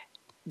job,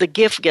 the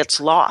gift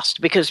gets lost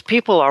because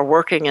people are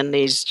working in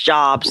these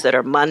jobs that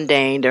are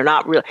mundane. They're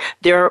not real.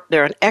 They're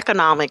an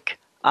economic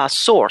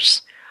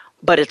source,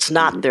 but it's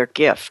not their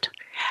gift.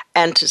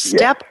 And to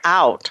step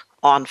out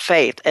on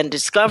faith and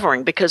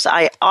discovering, because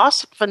I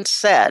often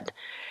said,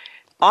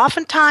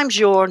 oftentimes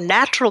your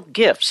natural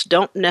gifts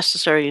don't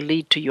necessarily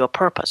lead to your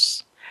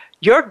purpose.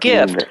 Your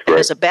gift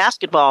as a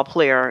basketball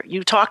player,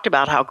 you talked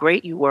about how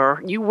great you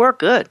were. You were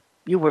good.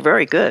 You were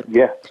very good.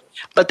 Yeah.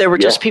 But there were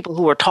just people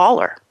who were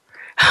taller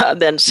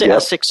than a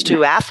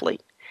 6'2"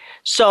 athlete.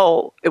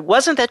 So it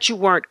wasn't that you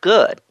weren't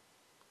good.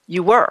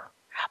 You were.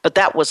 But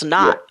that was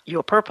not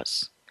your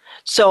purpose.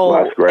 So,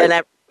 that's great.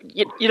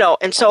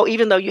 And so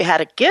even though you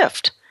had a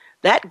gift,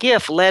 that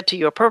gift led to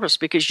your purpose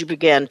because you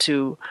began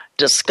to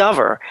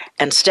discover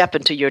and step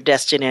into your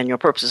destiny and your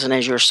purposes. And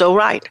as you're so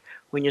right,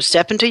 when you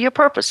step into your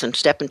purpose and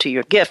step into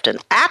your gift and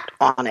act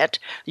on it,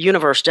 the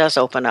universe does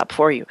open up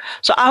for you.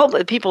 So I hope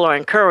that people are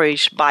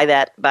encouraged by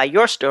that, by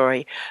your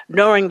story,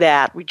 knowing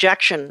that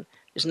rejection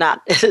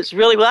is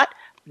really what?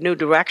 New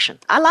direction.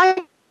 I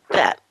like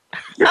that.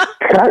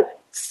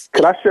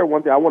 Could I share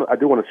one thing? I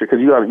do want to share, because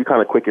you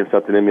kind of quickened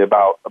something in me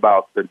about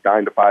the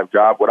 9-to-5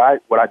 job. What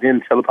I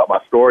didn't tell about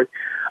my story,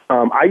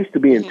 I used to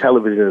be in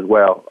television as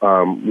well.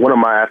 One of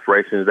my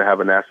aspirations is to have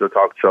a national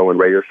talk show and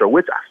radio show,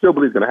 which I still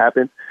believe is going to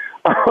happen.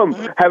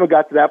 Haven't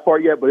got to that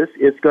part yet, but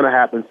it's going to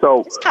happen.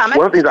 So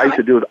one of the things I used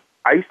to do is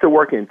I used to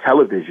work in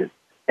television,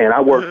 and I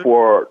worked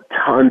for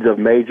tons of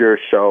major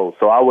shows.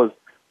 So I was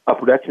a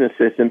production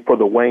assistant for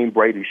the Wayne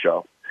Brady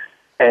Show,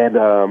 and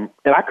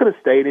I could have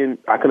stayed in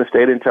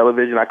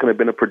television. I could have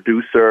been a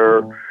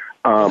producer.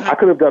 I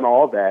could have done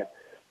all that.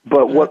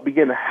 But what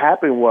began to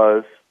happen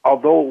was,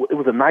 although it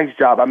was a nice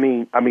job, I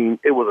mean,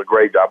 it was a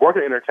great job.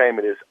 Working in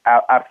entertainment is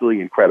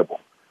absolutely incredible.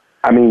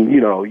 I mean,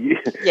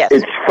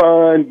 it's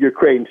fun. You're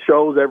creating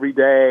shows every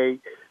day.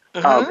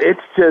 It's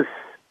just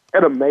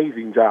an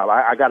amazing job.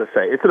 I got to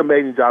say, it's an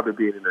amazing job to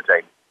be in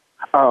entertainment.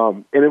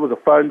 And it was a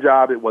fun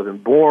job. It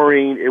wasn't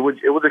boring. It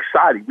was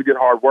exciting. We did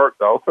hard work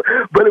though,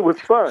 but it was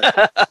fun.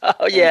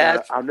 Oh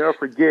yeah. I'll never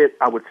forget.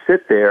 I would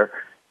sit there,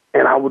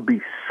 and I would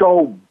be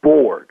so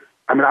bored.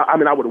 I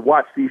mean, I would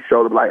watch these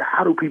shows and be like,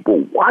 how do people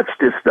watch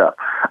this stuff?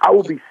 I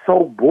would be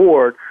so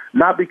bored,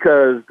 not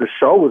because the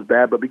show was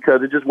bad, but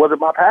because it just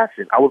wasn't my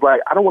passion. I was like,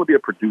 I don't want to be a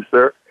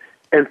producer.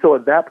 And so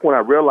at that point,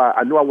 I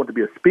knew I wanted to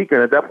be a speaker.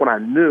 And at that point, I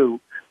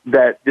knew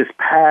that this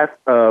path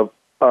of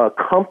a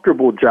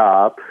comfortable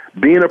job,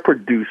 being a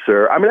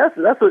producer, I mean,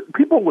 that's what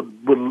people would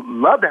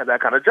love to have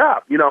that kind of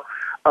job, you know.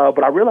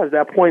 But I realized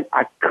at that point,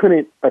 I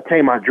couldn't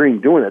attain my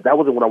dream doing it. That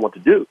wasn't what I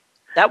wanted to do.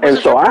 And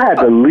so I had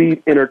to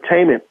leave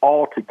entertainment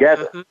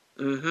altogether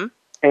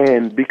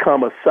and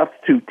become a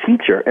substitute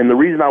teacher. And the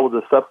reason I was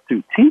a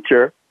substitute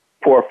teacher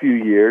for a few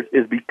years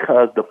is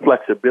because the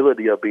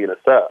flexibility of being a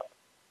sub.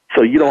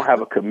 So you don't have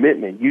a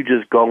commitment. You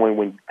just go in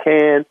when you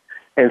can.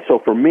 And so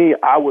for me,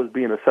 I was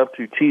being a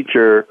substitute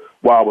teacher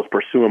while I was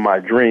pursuing my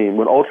dream,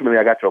 when ultimately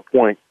I got to a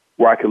point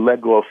where I could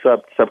let go of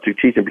substitute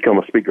teaching and become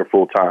a speaker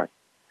full time.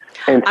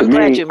 And to I'm me,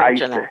 glad you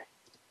mentioned that.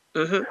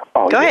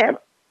 Go ahead.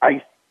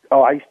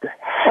 I used to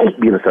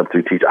hate being a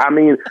substitute teacher. I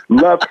mean,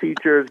 love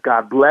teachers.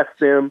 God bless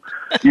them.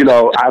 You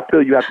know, I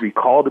feel you have to be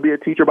called to be a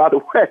teacher, by the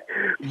way.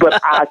 But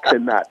I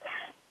could not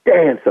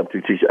stand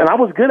substitute teacher. And I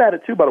was good at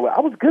it, too, by the way. I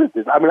was good at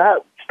this. I mean, I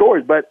have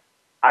stories, but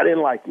I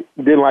didn't like it.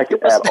 Didn't like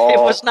it at all. It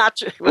was not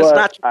your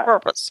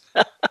purpose.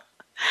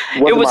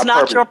 It was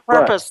not your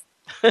purpose.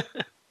 Right.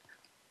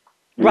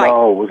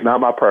 No, it was not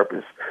my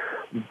purpose.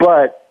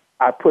 But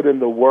I put in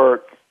the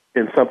work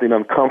in something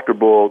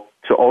uncomfortable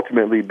to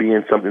ultimately be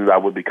in something that I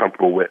would be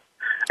comfortable with.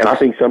 And I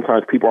think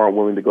sometimes people aren't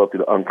willing to go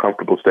through the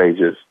uncomfortable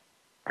stages.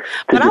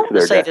 But I want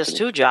to say this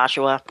too,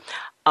 Joshua.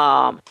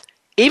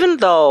 Even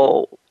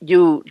though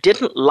you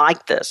didn't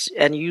like this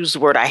and you used the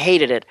word, I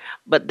hated it,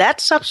 but that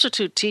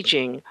substitute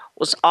teaching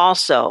was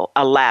also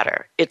a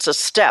ladder. It's a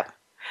step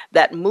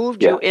that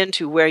moved you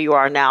into where you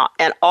are now.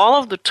 And all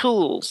of the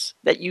tools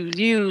that you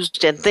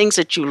used and things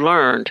that you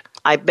learned,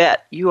 I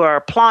bet you are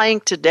applying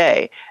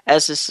today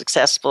as a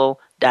successful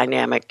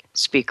dynamic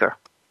speaker.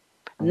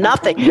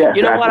 Nothing. Yes,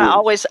 you know absolutely.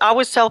 what I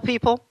always tell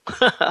people,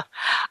 and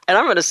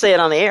I'm going to say it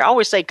on the air, I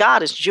always say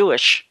God is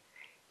Jewish,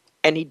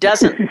 and he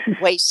doesn't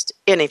waste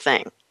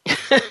anything.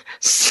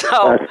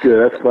 So that's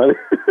good. That's funny.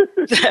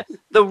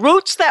 The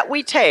routes that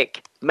we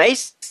take may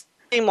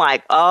seem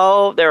like,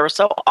 oh, they're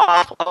so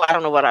awful. I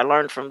don't know what I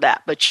learned from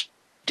that, but you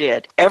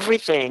did.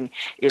 Everything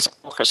is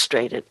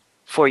orchestrated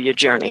for your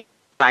journey.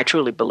 I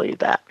truly believe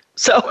that.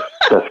 So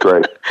that's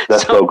great.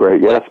 That's so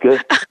great. Yeah, that's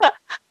good.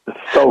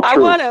 It's so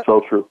true.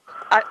 So true.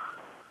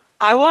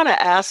 I want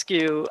to ask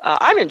you,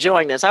 I'm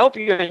enjoying this. I hope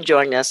you're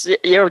enjoying this.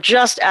 You're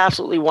just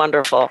absolutely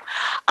wonderful.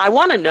 I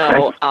want to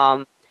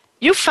know,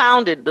 you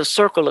founded the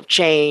Circle of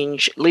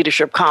Change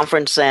Leadership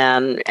Conference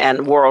and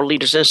World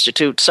Leaders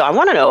Institute. So I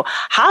want to know,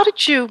 how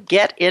did you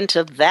get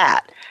into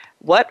that?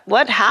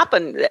 What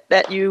happened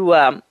that you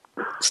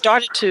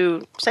started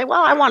to say,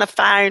 well, I want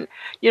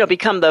to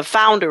become the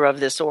founder of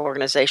this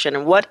organization,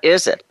 and what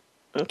is it?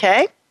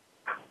 Okay?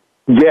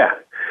 Yeah.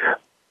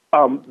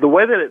 The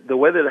way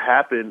that it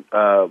happened,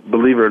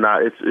 believe it or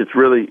not, it's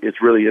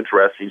really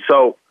interesting.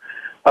 So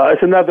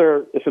it's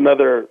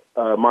another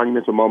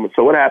monumental moment.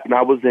 So what happened?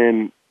 I was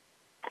in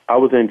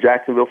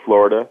Jacksonville,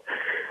 Florida,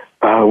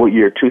 what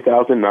year?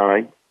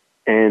 2009.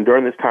 And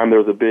during this time, there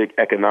was a big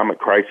economic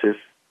crisis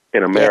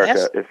in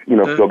America. If you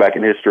go back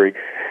in history,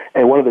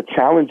 and one of the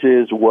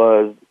challenges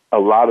was a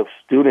lot of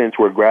students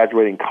were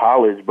graduating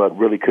college but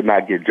really could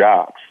not get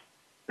jobs.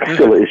 That's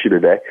still an issue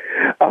today.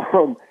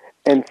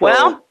 And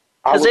so.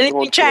 Has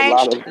anything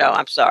changed? No,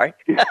 I'm sorry.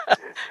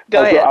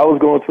 Go ahead. I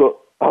was going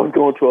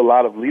to a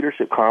lot of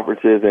leadership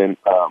conferences, and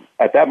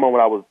at that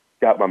moment,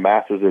 I got my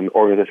master's in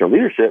organizational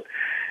leadership.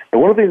 And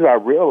one of the things I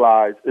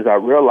realized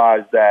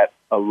that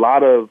a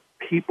lot of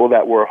people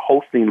that were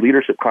hosting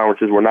leadership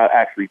conferences were not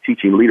actually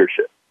teaching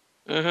leadership.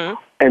 Mm-hmm.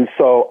 And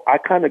so I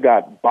kind of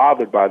got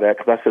bothered by that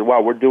because I said,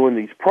 wow, we're doing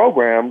these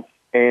programs,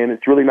 and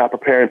it's really not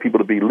preparing people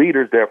to be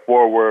leaders.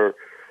 Therefore, we're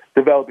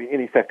developing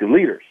ineffective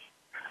leaders.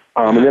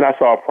 And then I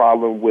saw a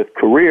problem with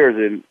careers,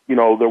 and,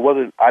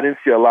 I didn't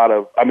see a lot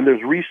of,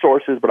 there's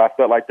resources, but I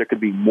felt like there could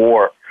be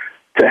more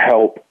to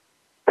help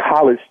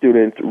college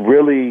students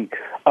really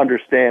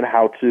understand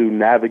how to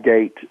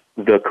navigate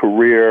the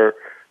career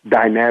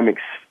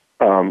dynamics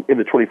in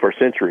the 21st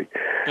century.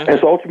 Mm-hmm. And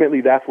so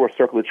ultimately that's where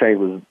Circle of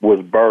Change was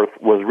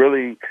birthed, was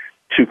really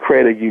to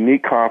create a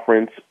unique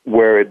conference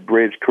where it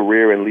bridged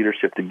career and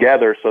leadership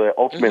together so that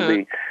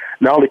ultimately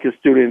not only can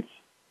students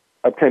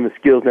obtain the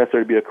skills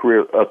necessary to be have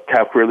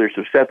career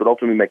leadership success, but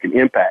ultimately make an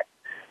impact.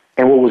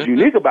 And what was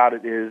unique about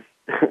it is,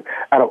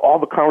 out of all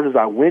the conferences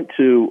I went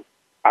to,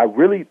 I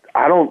think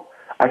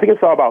I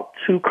saw about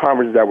 2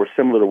 conferences that were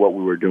similar to what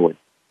we were doing.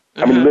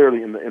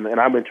 Literally, and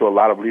I went to a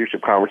lot of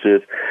leadership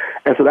conferences,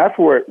 and so that's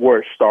where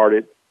it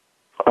started.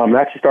 I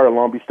actually started at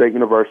Long Beach State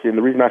University, and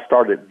the reason I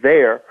started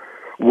there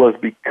was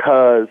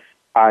because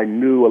I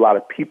knew a lot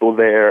of people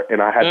there,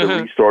 and I had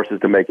the resources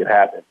to make it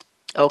happen.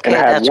 Okay, and I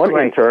had that's one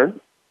great.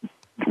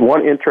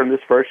 one intern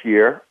this first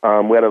year.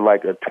 We had a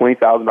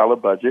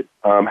 $20,000 budget,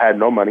 had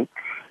no money.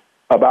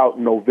 About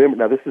November,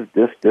 now this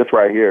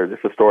right here, this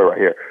is a story right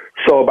here.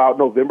 So about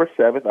November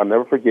 7th, I'll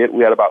never forget,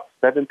 we had about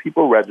 7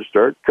 people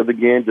registered. Because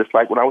again, just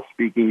like when I was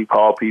speaking, you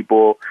call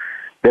people,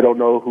 they don't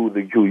know who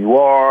you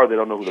are, they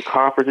don't know who the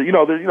conference is. You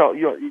got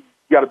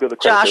to build a credibility.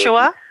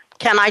 Joshua,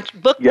 can I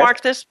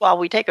bookmark this while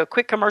we take a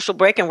quick commercial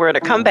break, and we're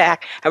going to come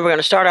back and we're going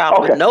to start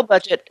out with no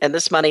budget and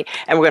this money,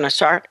 and we're going to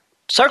start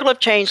Circle of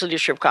Change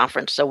Leadership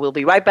Conference. So we'll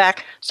be right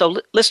back. So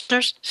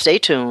listeners, stay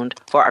tuned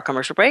for our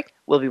commercial break.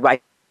 We'll be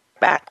right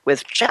back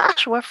with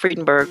Joshua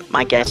Friedenberg,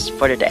 my guest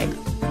for today.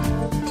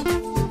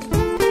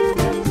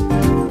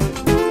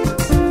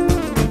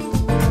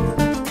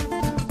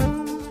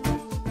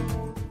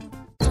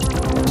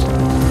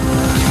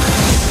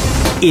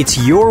 It's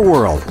your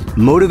world.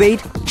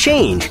 Motivate,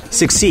 change,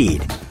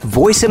 succeed.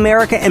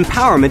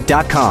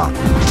 VoiceAmericaEmpowerment.com.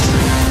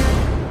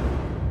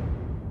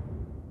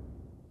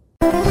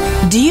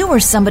 Do you or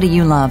somebody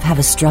you love have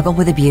a struggle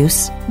with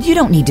abuse? You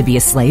don't need to be a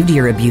slave to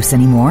your abuse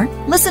anymore.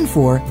 Listen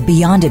for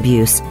Beyond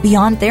Abuse,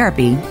 Beyond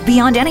Therapy,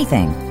 Beyond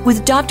Anything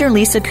with Dr.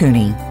 Lisa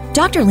Cooney.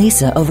 Dr.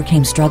 Lisa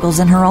overcame struggles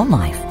in her own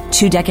life.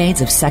 2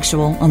 decades of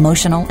sexual,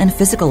 emotional, and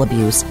physical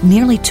abuse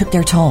nearly took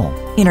their toll.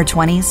 In her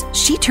 20s,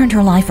 she turned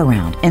her life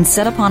around and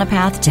set upon a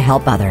path to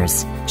help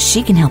others.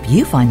 She can help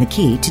you find the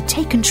key to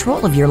take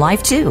control of your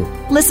life, too.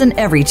 Listen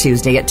every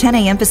Tuesday at 10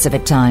 a.m.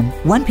 Pacific Time,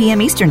 1 p.m.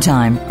 Eastern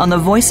Time on the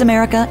Voice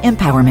America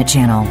Empowerment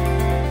Channel.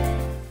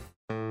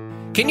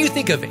 Can you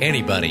think of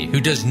anybody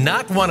who does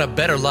not want a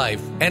better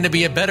life and to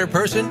be a better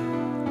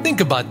person? Think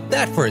about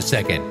that for a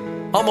second.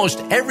 Almost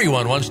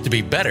everyone wants to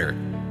be better,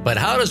 but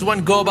how does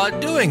one go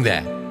about doing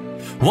that?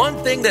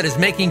 One thing that is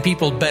making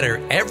people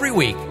better every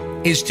week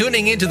is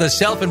tuning into the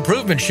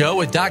Self-Improvement Show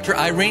with Dr.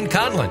 Irene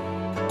Conlon.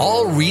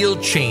 All real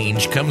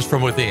change comes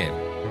from within,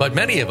 but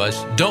many of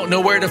us don't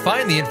know where to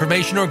find the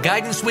information or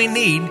guidance we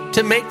need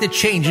to make the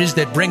changes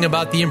that bring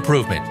about the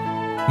improvement.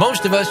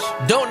 Most of us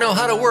don't know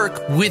how to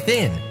work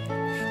within.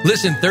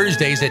 Listen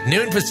Thursdays at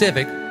noon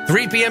Pacific,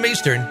 3 p.m.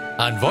 Eastern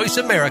on Voice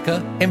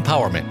America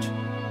Empowerment.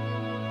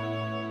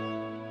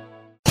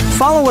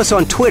 Follow us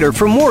on Twitter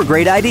for more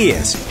great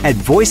ideas at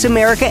Voice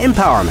America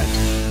Empowerment.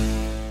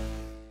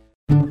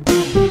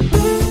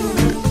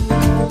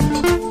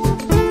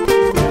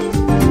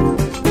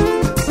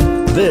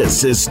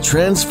 This is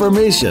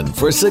Transformation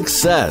for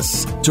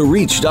Success. To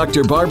reach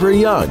Dr. Barbara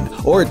Young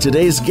or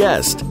today's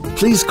guest,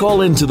 please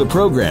call into the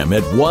program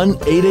at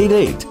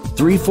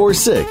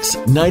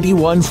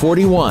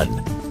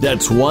 1-888-346-9141.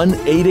 That's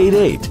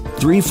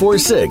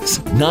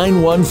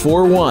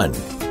 1-888-346-9141.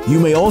 You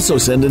may also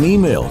send an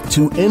email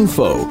to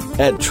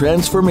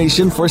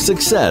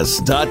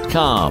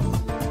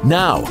info@transformationforsuccess.com.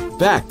 Now,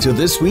 back to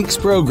this week's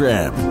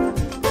program.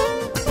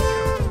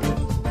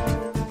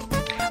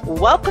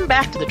 Welcome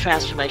back to the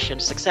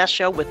Transformation Success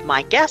Show with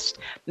my guest,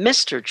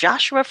 Mr.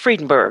 Joshua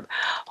Friedenberg,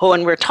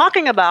 and we're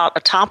talking about a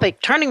topic,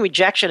 turning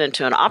rejection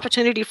into an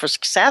opportunity for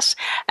success,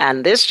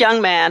 and this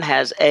young man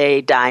has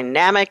a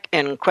dynamic,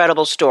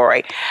 incredible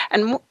story.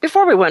 And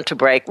before we went to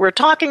break, we're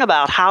talking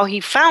about how he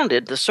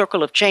founded the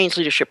Circle of Change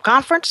Leadership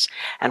Conference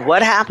and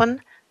what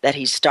happened that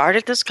he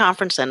started this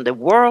conference and the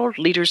World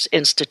Leaders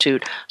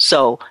Institute.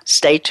 So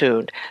stay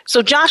tuned.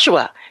 So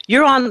Joshua,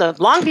 you're on the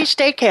Long Beach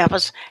State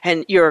campus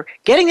and you're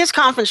getting this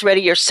conference ready.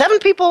 You're 7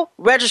 people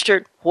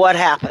registered. What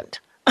happened?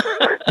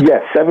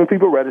 Yes, 7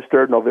 people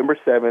registered, November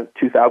 7th,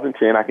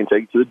 2010. I can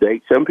take you to the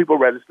date. 7 people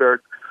registered.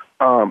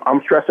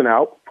 I'm stressing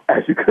out,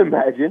 as you can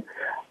imagine.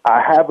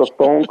 I have a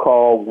phone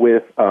call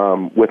with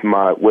I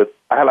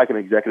had like an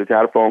executive. I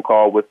had a phone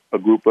call with a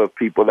group of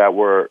people that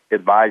were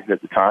advising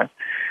at the time.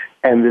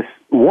 And this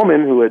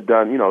woman who had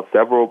done,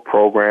 several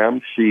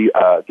programs, she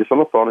gets on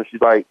the phone and she's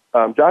like,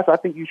 Josh, I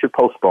think you should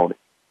postpone it.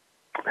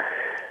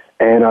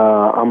 And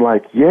I'm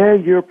like, yeah,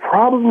 you're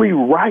probably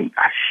right.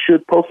 I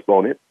should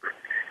postpone it.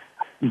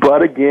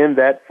 But again,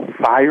 that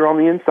fire on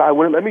the inside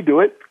wouldn't let me do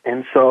it.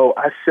 And so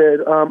I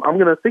said, I'm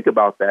going to think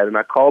about that. And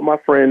I called my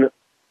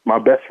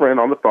best friend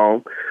on the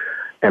phone.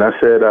 And I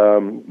said,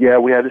 yeah,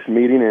 we had this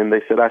meeting and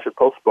they said I should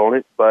postpone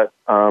it. But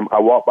I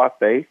walk by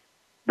faith,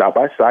 not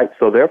by sight.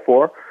 So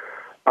therefore,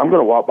 I'm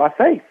going to walk by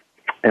faith.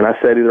 And I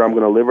said either I'm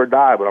going to live or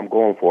die, but I'm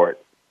going for it.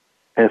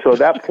 And so at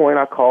that point,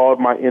 I called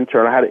my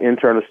intern. I had an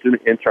intern, a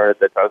student intern at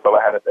that time. That's all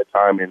I had at that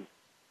time. And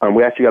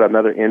we actually got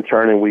another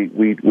intern, and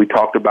we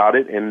talked about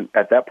it. And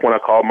at that point, I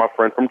called my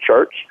friend from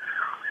church,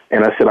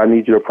 and I said, I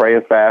need you to pray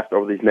and fast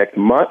over these next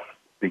months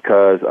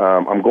because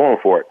I'm going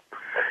for it.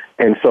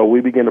 And so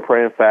we began to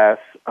pray and fast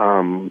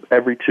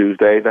every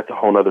Tuesday. That's a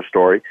whole other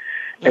story.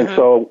 Mm-hmm. And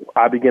so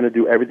I began to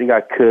do everything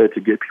I could to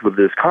get people to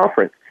this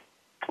conference.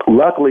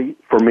 Luckily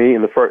for me,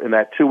 in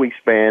that 2-week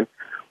span,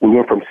 we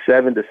went from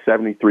 7 to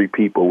 73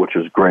 people, which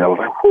was great. I was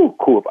like, whew,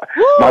 cool.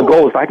 My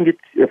goal is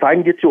if I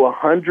can get to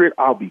 100,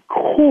 I'll be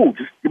cool.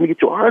 Just let me get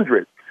to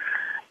 100.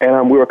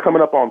 And we were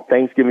coming up on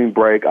Thanksgiving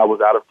break. I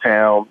was out of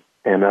town,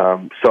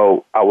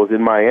 So I was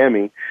in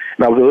Miami,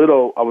 and I was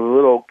a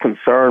little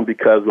concerned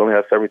because we only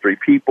have 73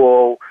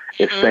 people.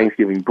 It's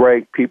Thanksgiving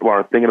break. People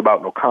aren't thinking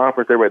about no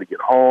conference. They're ready to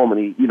get home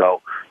and eat,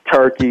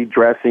 turkey,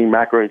 dressing,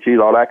 macaroni and cheese,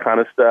 all that kind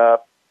of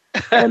stuff.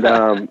 And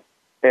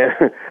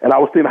and I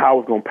was thinking how I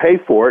was going to pay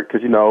for it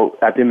because,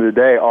 at the end of the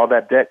day, all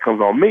that debt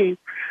comes on me.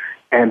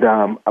 And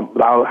I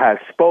had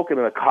spoken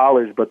at a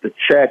college, but the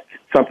check,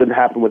 something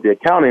happened with the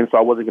accounting, so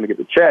I wasn't going to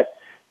get the check.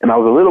 And I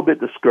was a little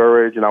bit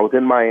discouraged, and I was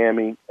in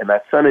Miami. And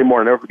that Sunday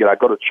morning, I'll never forget, I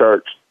go to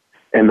church,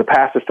 and the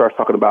pastor starts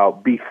talking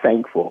about be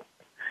thankful.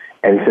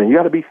 And he said, you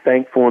got to be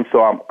thankful. And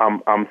so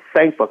I'm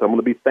thankful. So I'm going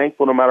to be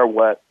thankful no matter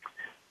what.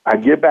 I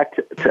get back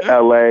to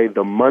L.A.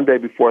 the Monday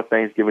before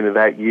Thanksgiving of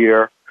that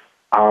year.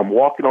 I'm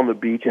walking on the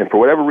beach, and for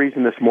whatever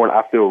reason this morning,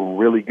 I feel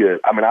really good.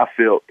 I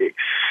feel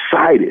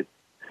excited.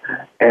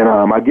 And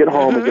I get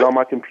home and get on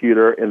my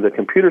computer, and the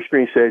computer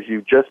screen says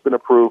you've just been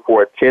approved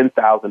for a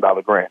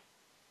 $10,000 grant.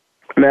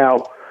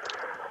 Now,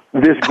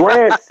 this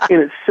grant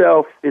in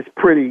itself is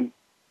pretty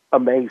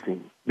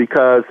amazing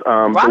because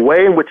the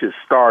way in which it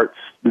starts,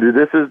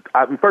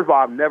 first of all,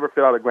 I've never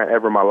filled out a grant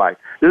ever in my life.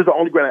 This is the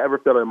only grant I ever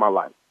filled out in my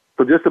life.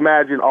 So just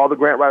imagine all the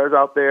grant writers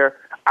out there.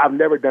 I've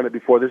never done it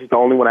before. This is the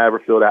only one I ever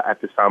filled out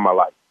at this time in my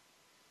life.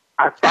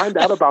 I find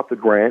out about the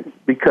grant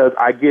because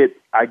I get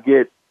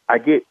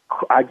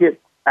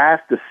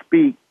asked to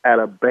speak at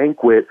a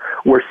banquet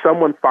where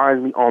someone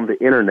finds me on the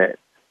internet.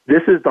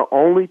 This is the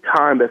only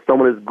time that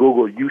someone has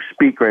Googled "you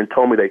speaker" and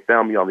told me they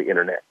found me on the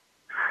internet.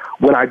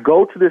 When I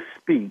go to this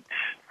speech,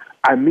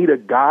 I meet a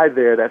guy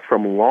there that's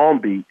from Long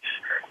Beach,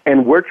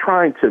 and we're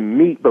trying to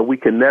meet, but we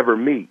can never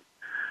meet.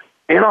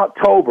 In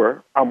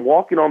October, I'm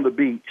walking on the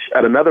beach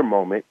at another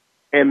moment,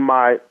 and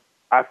I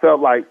felt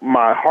like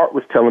my heart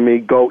was telling me,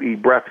 go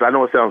eat breakfast. I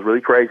know it sounds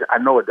really crazy. I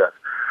know it does.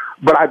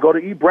 But I go to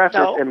eat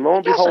breakfast, and lo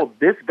and behold,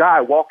 this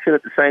guy walks in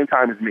at the same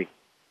time as me.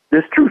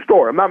 This true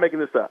story. I'm not making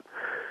this up.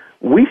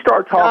 We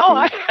start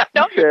talking.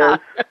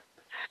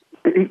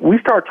 We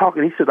start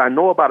talking. He says, I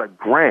know about a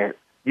grant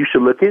you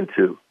should look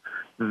into.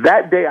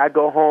 That day, I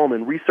go home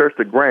and research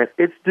the grant.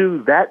 It's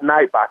due that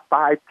night by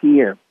 5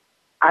 p.m.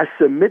 I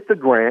submit the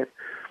grant,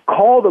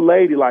 call the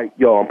lady like,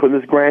 yo, I'm putting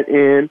this grant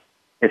in.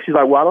 And she's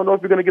like, well, I don't know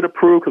if you're going to get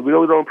approved because we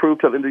really don't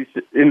approve till the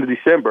end of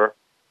December.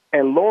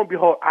 And lo and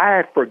behold, I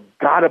had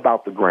forgot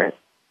about the grant.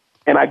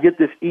 And I get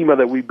this email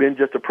that we've been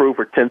just approved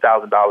for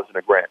 $10,000 in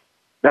a grant.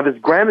 Now, this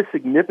grant is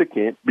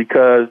significant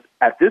because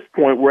at this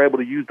point, we're able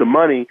to use the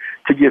money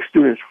to give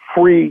students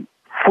free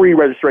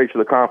registration to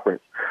the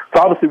conference.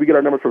 So obviously, we get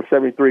our numbers from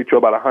 73 to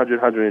about 100,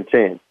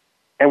 110.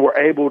 And we're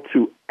able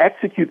to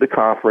execute the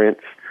conference,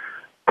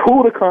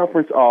 pull the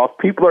conference off.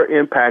 People are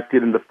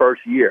impacted in the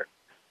first year.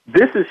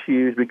 This is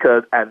huge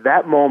because at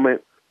that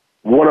moment,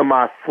 one of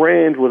my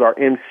friends was our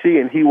MC,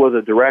 and he was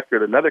a director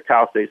at another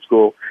Cal State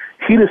school.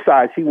 He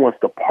decides he wants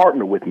to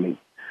partner with me.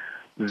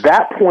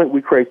 That point,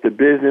 we create the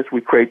business, we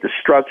create the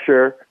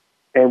structure,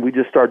 and we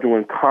just start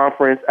doing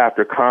conference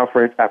after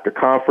conference after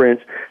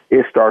conference.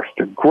 It starts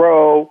to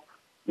grow.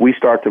 We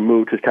start to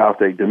move to Cal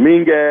State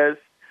Dominguez.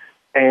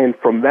 And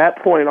from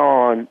that point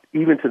on,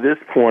 even to this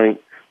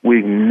point,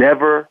 we've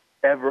never,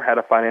 ever had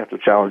a financial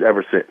challenge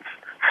ever since.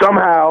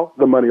 Somehow,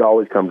 the money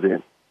always comes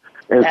in.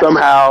 And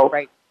somehow,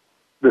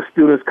 the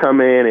students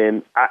come in,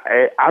 and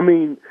I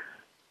mean,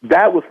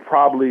 that was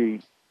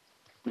probably,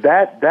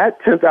 that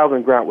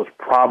 10,000 grant was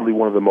probably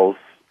one of the most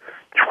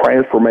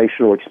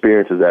transformational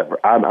experiences ever.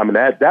 I mean,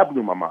 that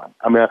blew my mind.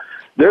 I mean,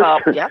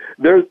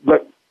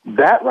 that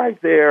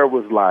right there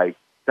was like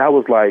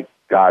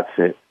God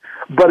sent.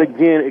 But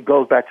again, it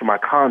goes back to my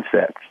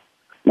concept.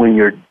 When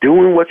you're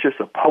doing what you're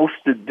supposed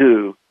to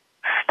do,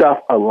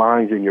 stuff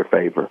aligns in your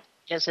favor.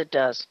 Yes, it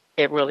does.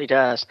 It really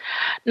does.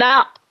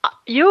 Now,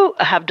 you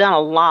have done a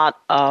lot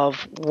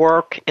of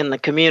work in the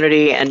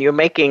community, and you're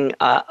making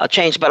a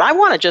change. But I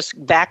want to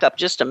just back up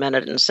just a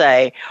minute and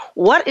say,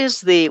 what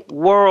is the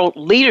World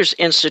Leaders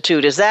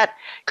Institute? Is that,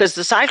 because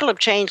the Cycle of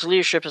Change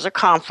Leadership is a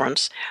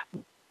conference,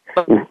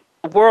 but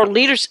World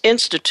Leaders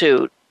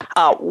Institute,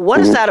 what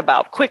is that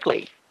about?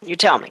 Quickly, you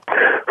tell me.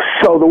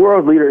 So the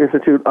World Leader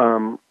Institute,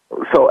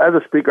 so as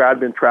a speaker,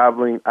 I've been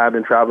traveling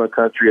the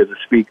country as a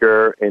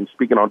speaker and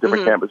speaking on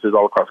different campuses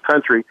all across the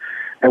country.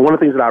 And one of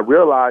the things that I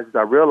realized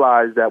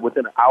that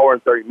within an hour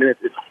and 30 minutes,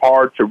 it's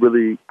hard to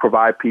really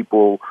provide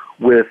people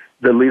with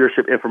the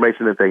leadership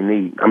information that they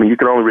need. I mean, you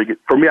can only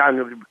for me, I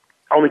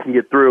only can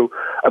get through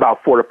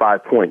about 4 to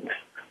 5 points.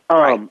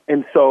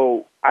 And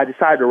so I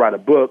decided to write a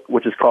book,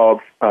 which is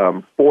called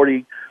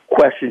 40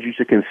 Questions You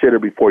Should Consider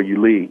Before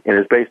You Lead. And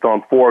it's based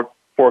on four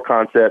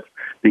concepts: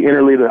 the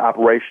inner leader, the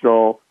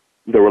operational,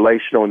 the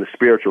relational, and the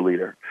spiritual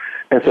leader.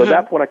 And so at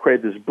that point, I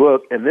created this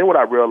book. And then what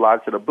I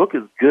realized that a book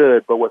is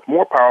good, but what's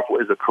more powerful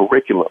is a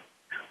curriculum.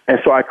 And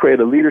so I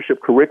created a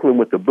leadership curriculum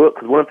with the book,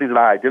 because one of the things that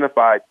I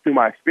identified through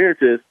my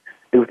experiences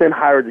is within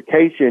higher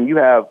education, you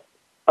have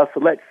a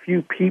select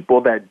few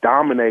people that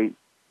dominate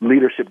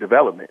leadership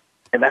development.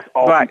 And that's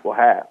all Right. people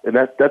have. And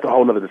that's a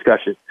whole other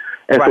discussion.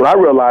 And Right. so what I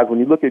realized when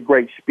you look at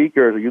great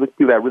speakers or you look at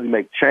people that really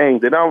make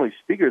change, they're not only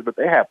speakers, but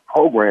they have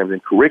programs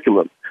and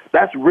curriculum.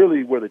 That's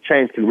really where the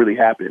change can really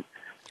happen.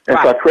 And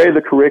so I created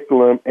the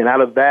curriculum, and out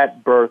of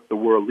that birthed the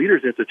World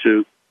Leaders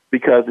Institute,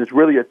 because it's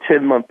really a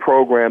 10-month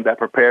program that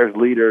prepares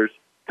leaders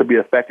to be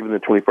effective in the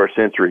 21st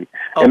century.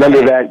 Okay. And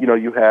under that,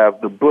 you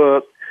have the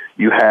book,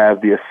 you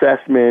have the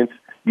assessments,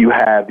 you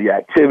have the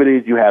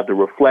activities, you have the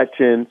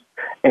reflections.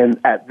 And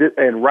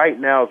and right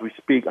now, as we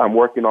speak, I'm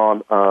working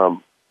on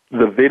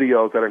the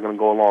videos that are going to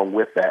go along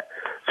with that,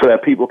 so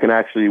that people can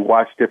actually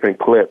watch different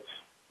clips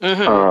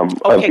of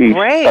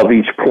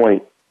each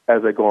point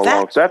as they go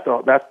along. So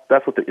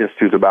that's what the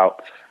Institute's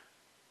about.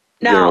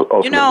 Now,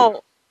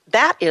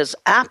 that is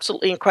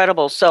absolutely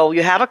incredible. So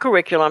you have a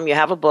curriculum, you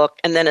have a book,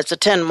 and then it's a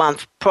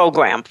 10-month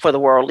program for the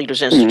World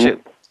Leaders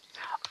Institute.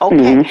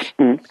 Okay.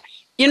 Mm-hmm.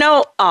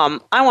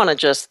 I want to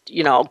just,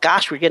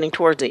 we're getting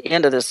towards the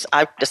end of this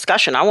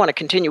discussion. I want to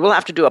continue. We'll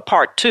have to do a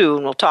part 2,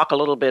 and we'll talk a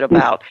little bit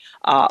about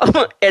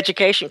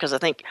education, because I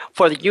think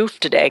for the youth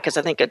today, because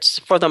I think it's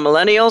for the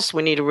millennials,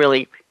 we need to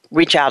really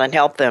reach out and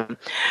help them.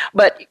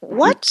 But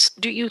what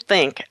do you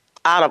think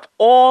out of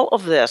all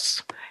of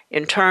this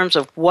in terms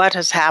of what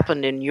has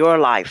happened in your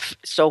life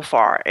so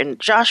far? And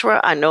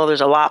Joshua, I know there's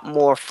a lot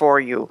more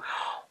for you.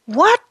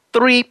 What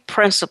 3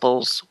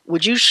 principles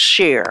would you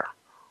share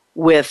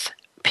with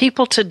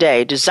people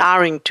today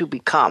desiring to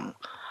become,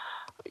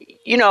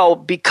 and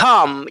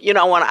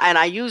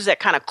I use that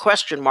kind of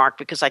question mark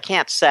because I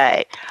can't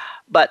say,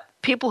 but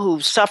people who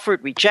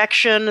suffered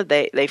rejection,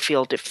 they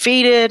feel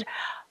defeated,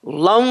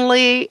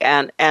 lonely,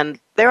 and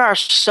there are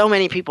so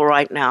many people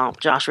right now,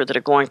 Joshua, that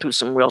are going through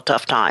some real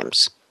tough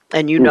times,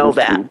 and you know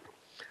that.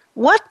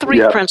 What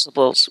 3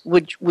 principles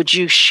would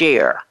you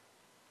share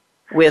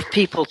with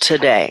people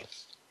today?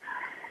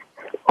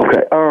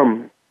 Okay.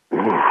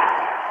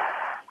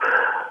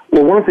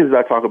 Well, one of the things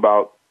I talk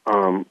about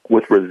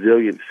with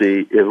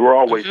resiliency is we're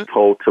always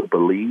told to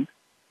believe.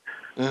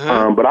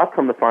 But I've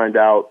come to find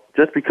out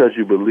just because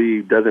you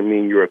believe doesn't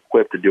mean you're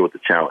equipped to deal with the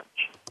challenge.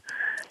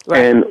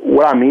 Right. And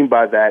what I mean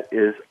by that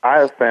is I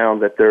have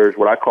found that there's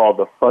what I call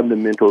the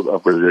fundamentals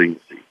of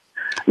resiliency.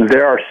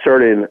 There are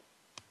certain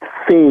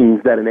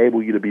things that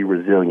enable you to be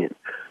resilient.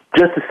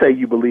 Just to say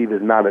you believe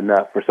is not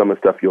enough for some of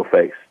the stuff you'll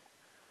face.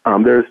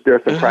 There's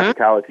some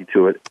practicality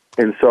to it.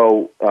 And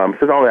so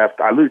since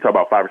I literally talk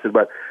about 5 or 6,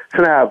 but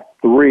since I have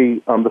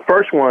 3, the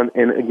first one,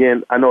 and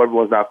again, I know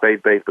everyone's not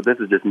faith-based, but this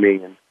is just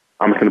me, and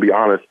I'm just going to be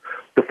honest.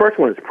 The first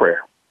one is prayer.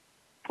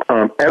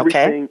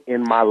 Everything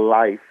in my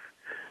life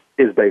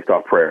is based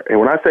off prayer. And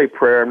when I say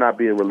prayer, I'm not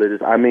being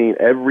religious. I mean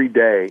every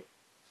day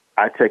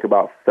I take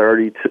about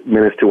 30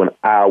 minutes to an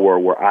hour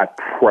where I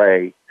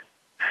pray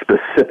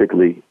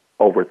specifically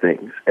over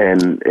things,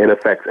 and it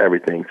affects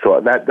everything. So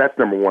that's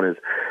number 1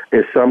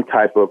 is some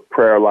type of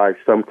prayer life,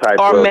 some type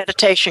of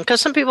meditation, because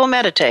some people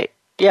meditate.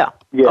 Yeah.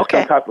 Some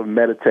type of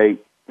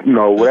meditate.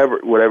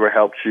 Whatever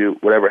helps you,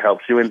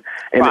 and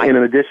in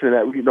addition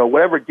to that,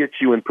 whatever gets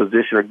you in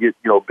position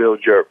or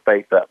builds your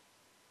faith up.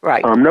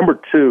 Right. Number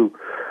 2,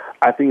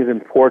 I think is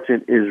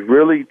important is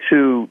really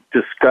to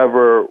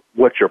discover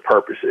what your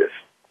purpose is.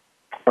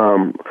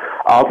 I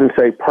often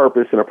say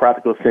purpose in a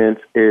practical sense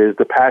is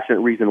the passionate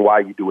reason why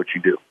you do what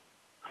you do.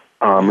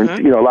 And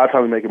a lot of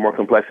times we make it more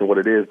complex than what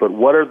it is. But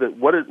what is it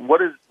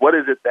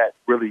that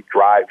really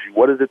drives you?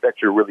 What is it that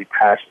you're really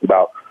passionate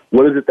about?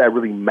 What is it that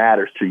really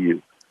matters to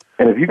you?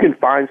 And if you can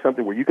find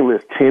something where you can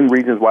list 10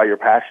 reasons why you're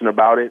passionate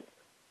about it,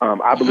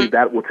 I believe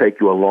that will take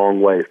you a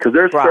long way. Because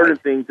there's certain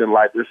things in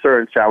life, there's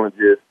certain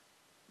challenges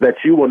that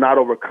you will not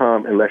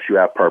overcome unless you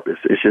have purpose.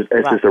 It's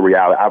just a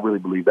reality. I really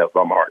believe that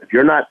from my heart. If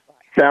you're not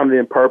founded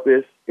in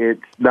purpose, you're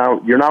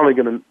not only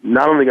going to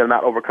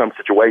not overcome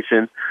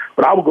situations,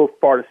 but I will go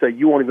far to say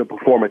you won't even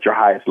perform at your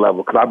highest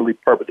level, because I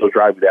believe purpose will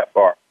drive you that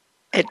far.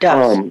 It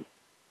does.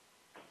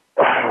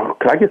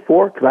 Can I get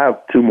 4? Because I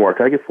have 2 more.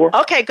 Can I get 4?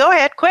 Okay, go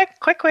ahead. Quick.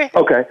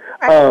 Okay.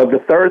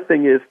 The third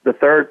thing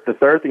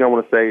I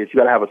want to say is you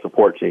got to have a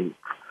support team.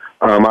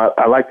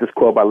 I like this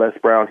quote by Les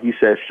Brown. He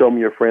says, "Show me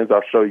your friends,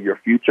 I'll show you your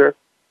future."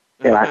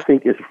 And I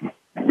think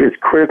it's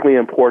critically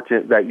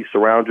important that you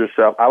surround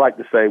yourself, I like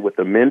to say, with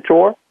a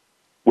mentor,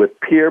 with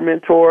peer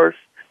mentors,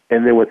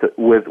 and then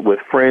with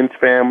friends,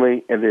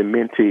 family, and then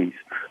mentees.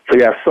 So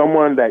you have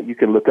someone that you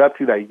can look up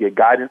to, that you get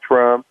guidance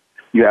from.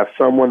 You have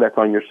someone that's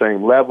on your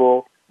same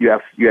level. You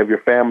have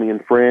your family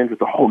and friends.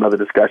 It's a whole other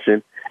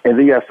discussion. And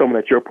then you have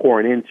someone that you're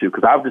pouring into,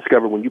 because I've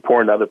discovered when you pour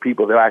into other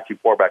people, they'll actually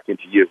pour back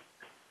into you.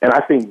 And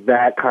I think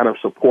that kind of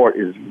support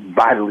is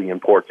vitally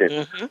important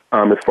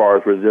as far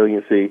as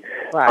resiliency.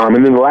 Right.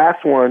 And then the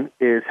last one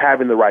is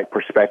having the right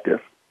perspective.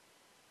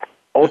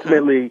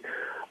 Ultimately,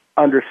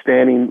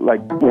 understanding, like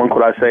one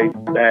quote I say,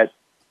 that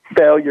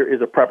failure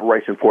is a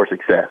preparation for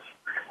success.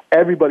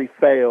 Everybody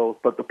fails,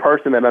 but the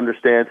person that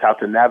understands how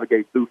to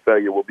navigate through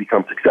failure will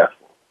become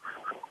successful.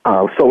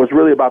 So it's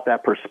really about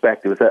that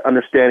perspective. It's that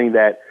understanding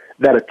that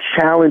a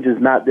challenge is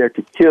not there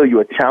to kill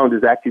you. A challenge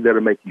is actually there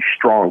to make you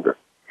stronger.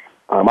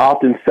 I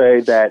often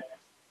say that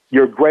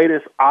your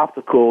greatest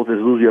obstacles is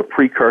usually a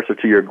precursor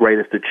to your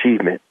greatest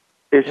achievement.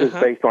 It's just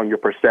based on your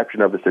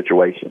perception of the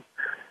situation.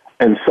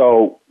 And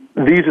so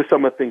these are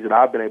some of the things that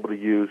I've been able to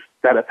use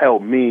that have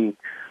helped me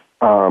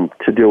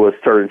to deal with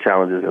certain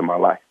challenges in my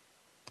life.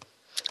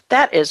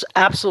 That is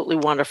absolutely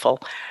wonderful.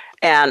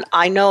 And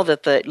I know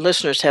that the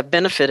listeners have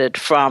benefited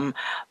from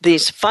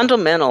these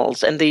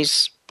fundamentals and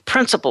these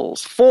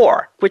principles,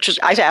 4, which is,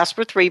 I asked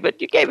for 3,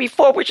 but you gave me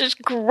 4, which is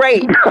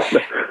great.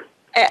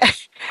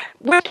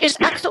 Which is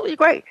absolutely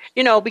great,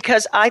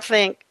 because I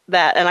think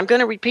that, and I'm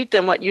going to repeat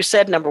them, what you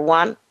said, number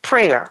 1,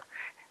 prayer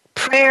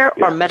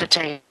or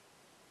meditation.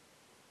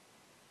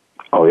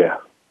 Oh, yeah.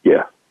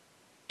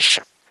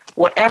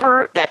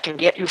 Whatever that can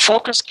get you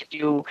focused, get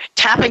you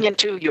tapping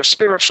into your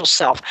spiritual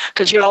self.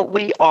 Because,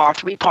 we are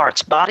 3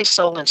 parts, body,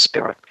 soul, and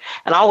spirit.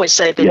 And I always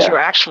say that you're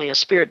actually a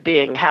spirit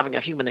being having a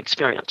human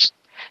experience.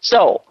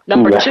 So,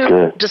 number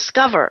 2,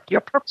 discover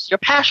your purpose, your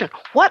passion.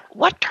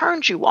 What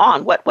turns you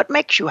on? What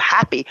makes you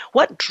happy?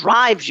 What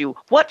drives you?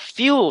 What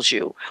fuels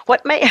you?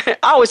 I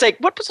always say,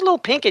 what puts a little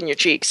pink in your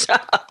cheeks?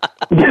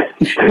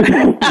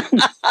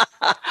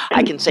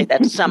 I can say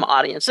that to some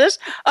audiences.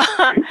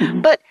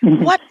 But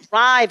what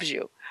drives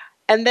you?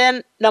 And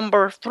then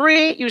number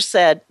 3, you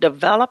said,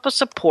 develop a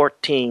support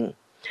team.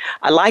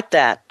 I like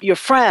that. Your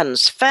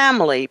friends,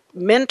 family,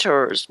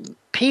 mentors,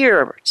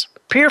 peers,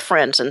 peer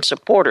friends and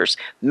supporters,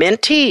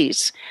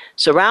 mentees.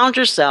 Surround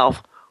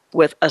yourself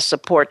with a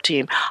support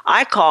team.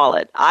 I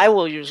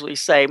will usually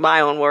say, my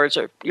own words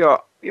are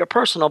your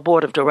personal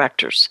board of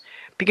directors.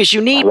 Because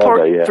you need,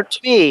 for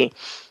me,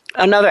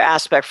 another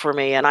aspect for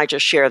me, and I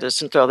just share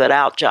this and throw that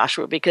out,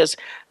 Joshua, because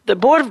the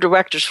board of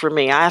directors for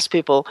me, I ask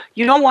people,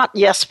 you don't want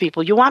yes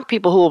people, you want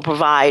people who will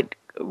provide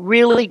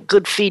really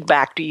good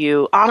feedback to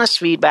you, honest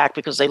feedback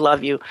because they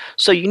love you.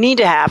 So you need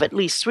to have at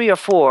least 3 or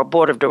 4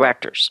 board of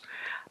directors.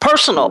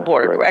 Personal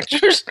board of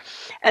directors.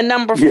 And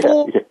number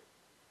 4,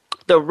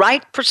 the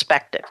right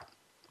perspective.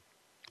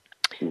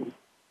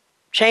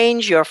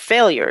 Change your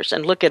failures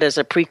and look at it as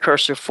a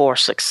precursor for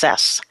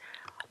success.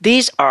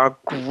 These are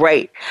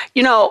great.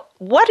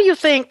 What do you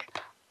think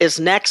is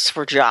next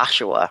for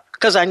Joshua?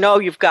 Because I know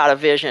you've got a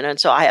vision, and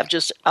so I have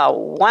just a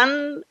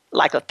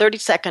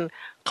 30-second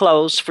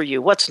close for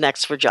you. What's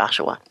next for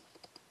Joshua?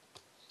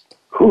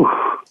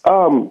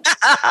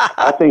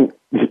 I think.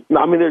 There's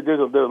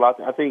a lot.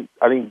 I think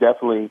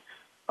definitely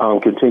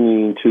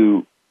continuing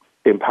to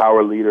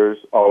empower leaders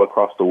all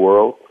across the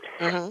world.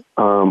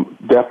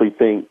 Definitely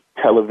think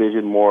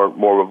television, more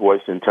of a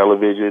voice in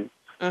television,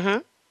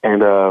 and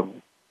those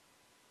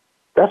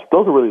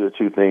are really the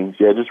 2 things.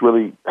 Yeah, just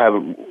really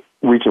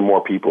reaching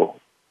more people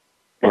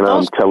and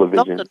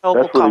television.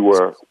 That's really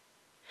where.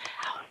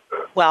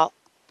 Well,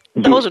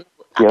 those are.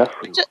 Yes.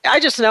 I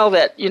just know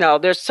that,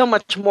 there's so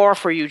much more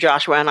for you,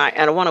 Joshua, and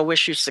I want to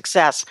wish you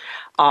success,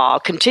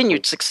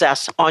 continued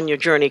success on your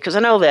journey, because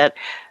I know that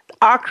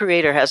our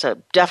Creator has a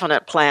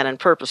definite plan and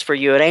purpose for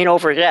you. It ain't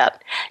over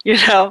yet,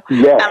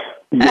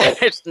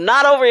 Yes. It's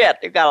not over yet.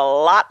 You've got a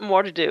lot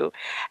more to do.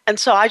 And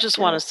so I just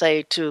want to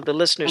say to the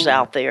listeners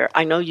out there,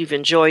 I know you've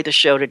enjoyed the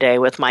show today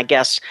with my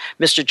guest,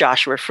 Mr.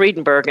 Joshua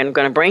Friedenberg, and I'm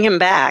going to bring him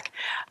back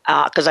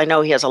because I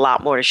know he has a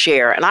lot more to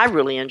share. And I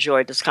really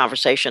enjoyed this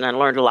conversation and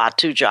learned a lot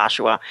too,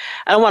 Joshua.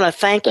 I want to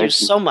thank you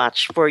so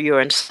much for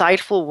your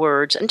insightful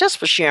words and just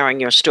for sharing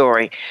your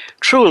story.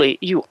 Truly,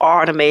 you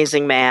are an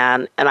amazing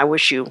man, and I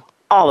wish you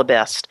all the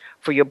best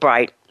for your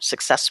bright,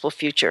 successful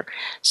future.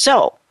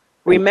 So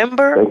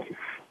remember,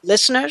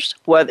 listeners,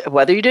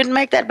 whether you didn't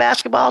make that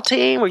basketball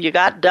team or you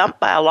got dumped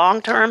by a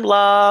long-term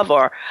love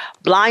or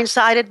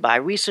blindsided by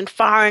recent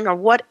firing or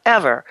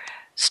whatever,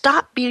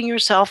 stop beating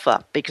yourself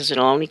up because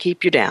it'll only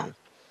keep you down.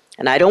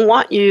 And I don't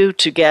want you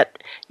to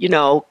get,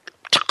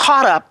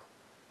 caught up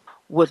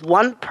with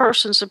one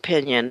person's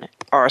opinion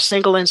or a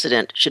single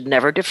incident should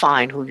never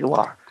define who you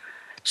are.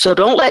 So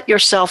don't let your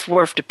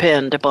self-worth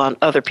depend upon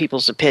other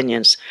people's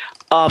opinions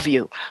of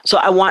you. So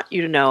I want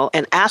you to know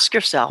and ask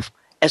yourself,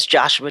 as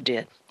Joshua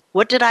did,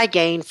 what did I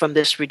gain from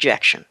this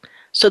rejection?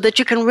 So that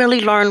you can really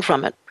learn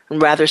from it.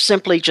 And rather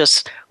simply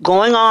just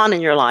going on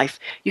in your life,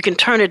 you can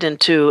turn it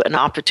into an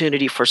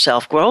opportunity for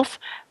self-growth,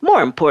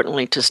 more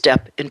importantly, to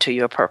step into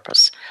your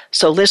purpose.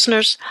 So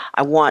listeners,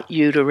 I want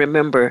you to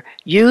remember,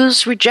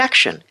 use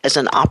rejection as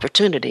an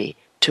opportunity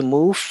to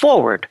move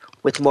forward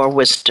with more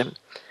wisdom.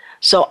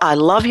 So I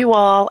love you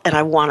all, and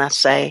I want to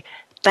say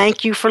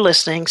thank you for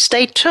listening.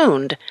 Stay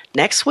tuned.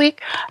 Next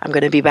week, I'm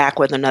going to be back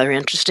with another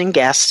interesting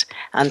guest.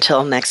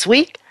 Until next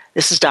week,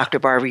 this is Dr.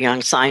 Barbara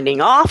Young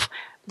signing off.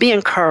 Be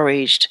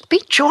encouraged.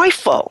 Be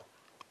joyful.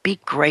 Be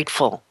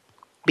grateful.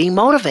 Be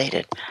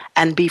motivated.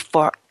 And be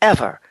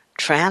forever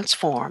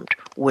transformed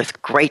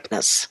with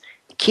greatness.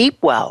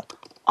 Keep well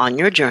on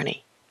your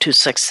journey to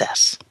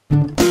success.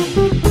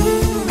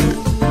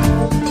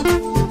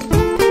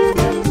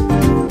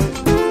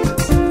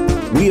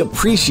 We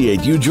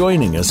appreciate you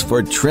joining us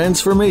for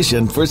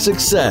Transformation for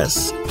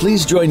Success.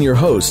 Please join your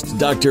host,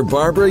 Dr.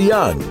 Barbara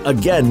Young,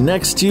 again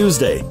next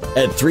Tuesday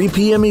at 3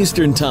 p.m.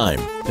 Eastern Time.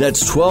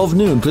 That's 12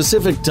 noon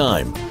Pacific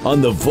Time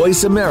on the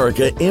Voice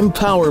America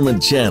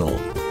Empowerment Channel.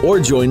 Or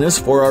join us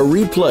for our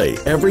replay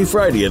every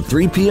Friday at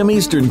 3 p.m.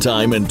 Eastern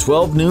Time and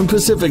 12 noon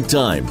Pacific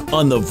Time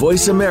on the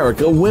Voice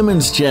America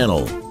Women's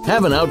Channel.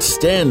 Have an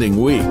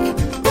outstanding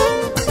week.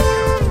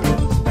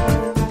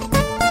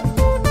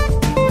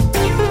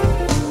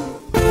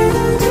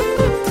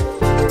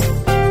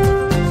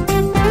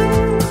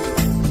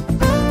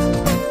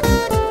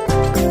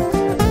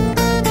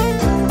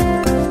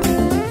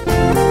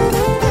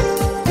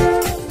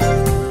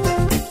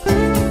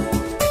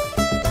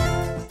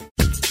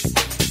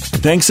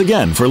 Thanks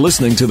again for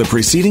listening to the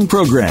preceding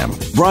program,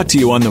 brought to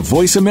you on the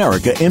Voice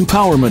America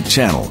Empowerment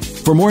Channel.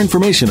 For more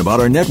information about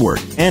our network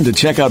and to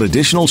check out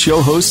additional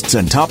show hosts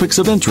and topics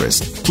of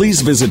interest,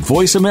 please visit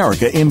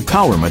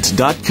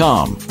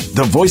voiceamericaempowerment.com.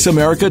 The Voice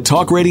America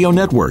Talk Radio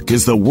Network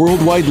is the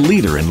worldwide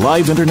leader in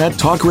live Internet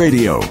talk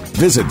radio.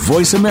 Visit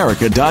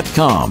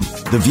voiceamerica.com.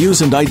 The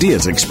views and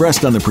ideas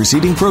expressed on the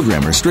preceding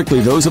program are strictly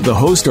those of the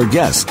host or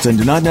guests and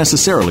do not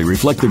necessarily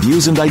reflect the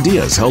views and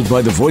ideas held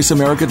by the Voice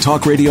America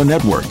Talk Radio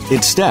Network,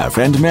 its staff,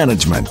 and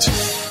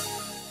management.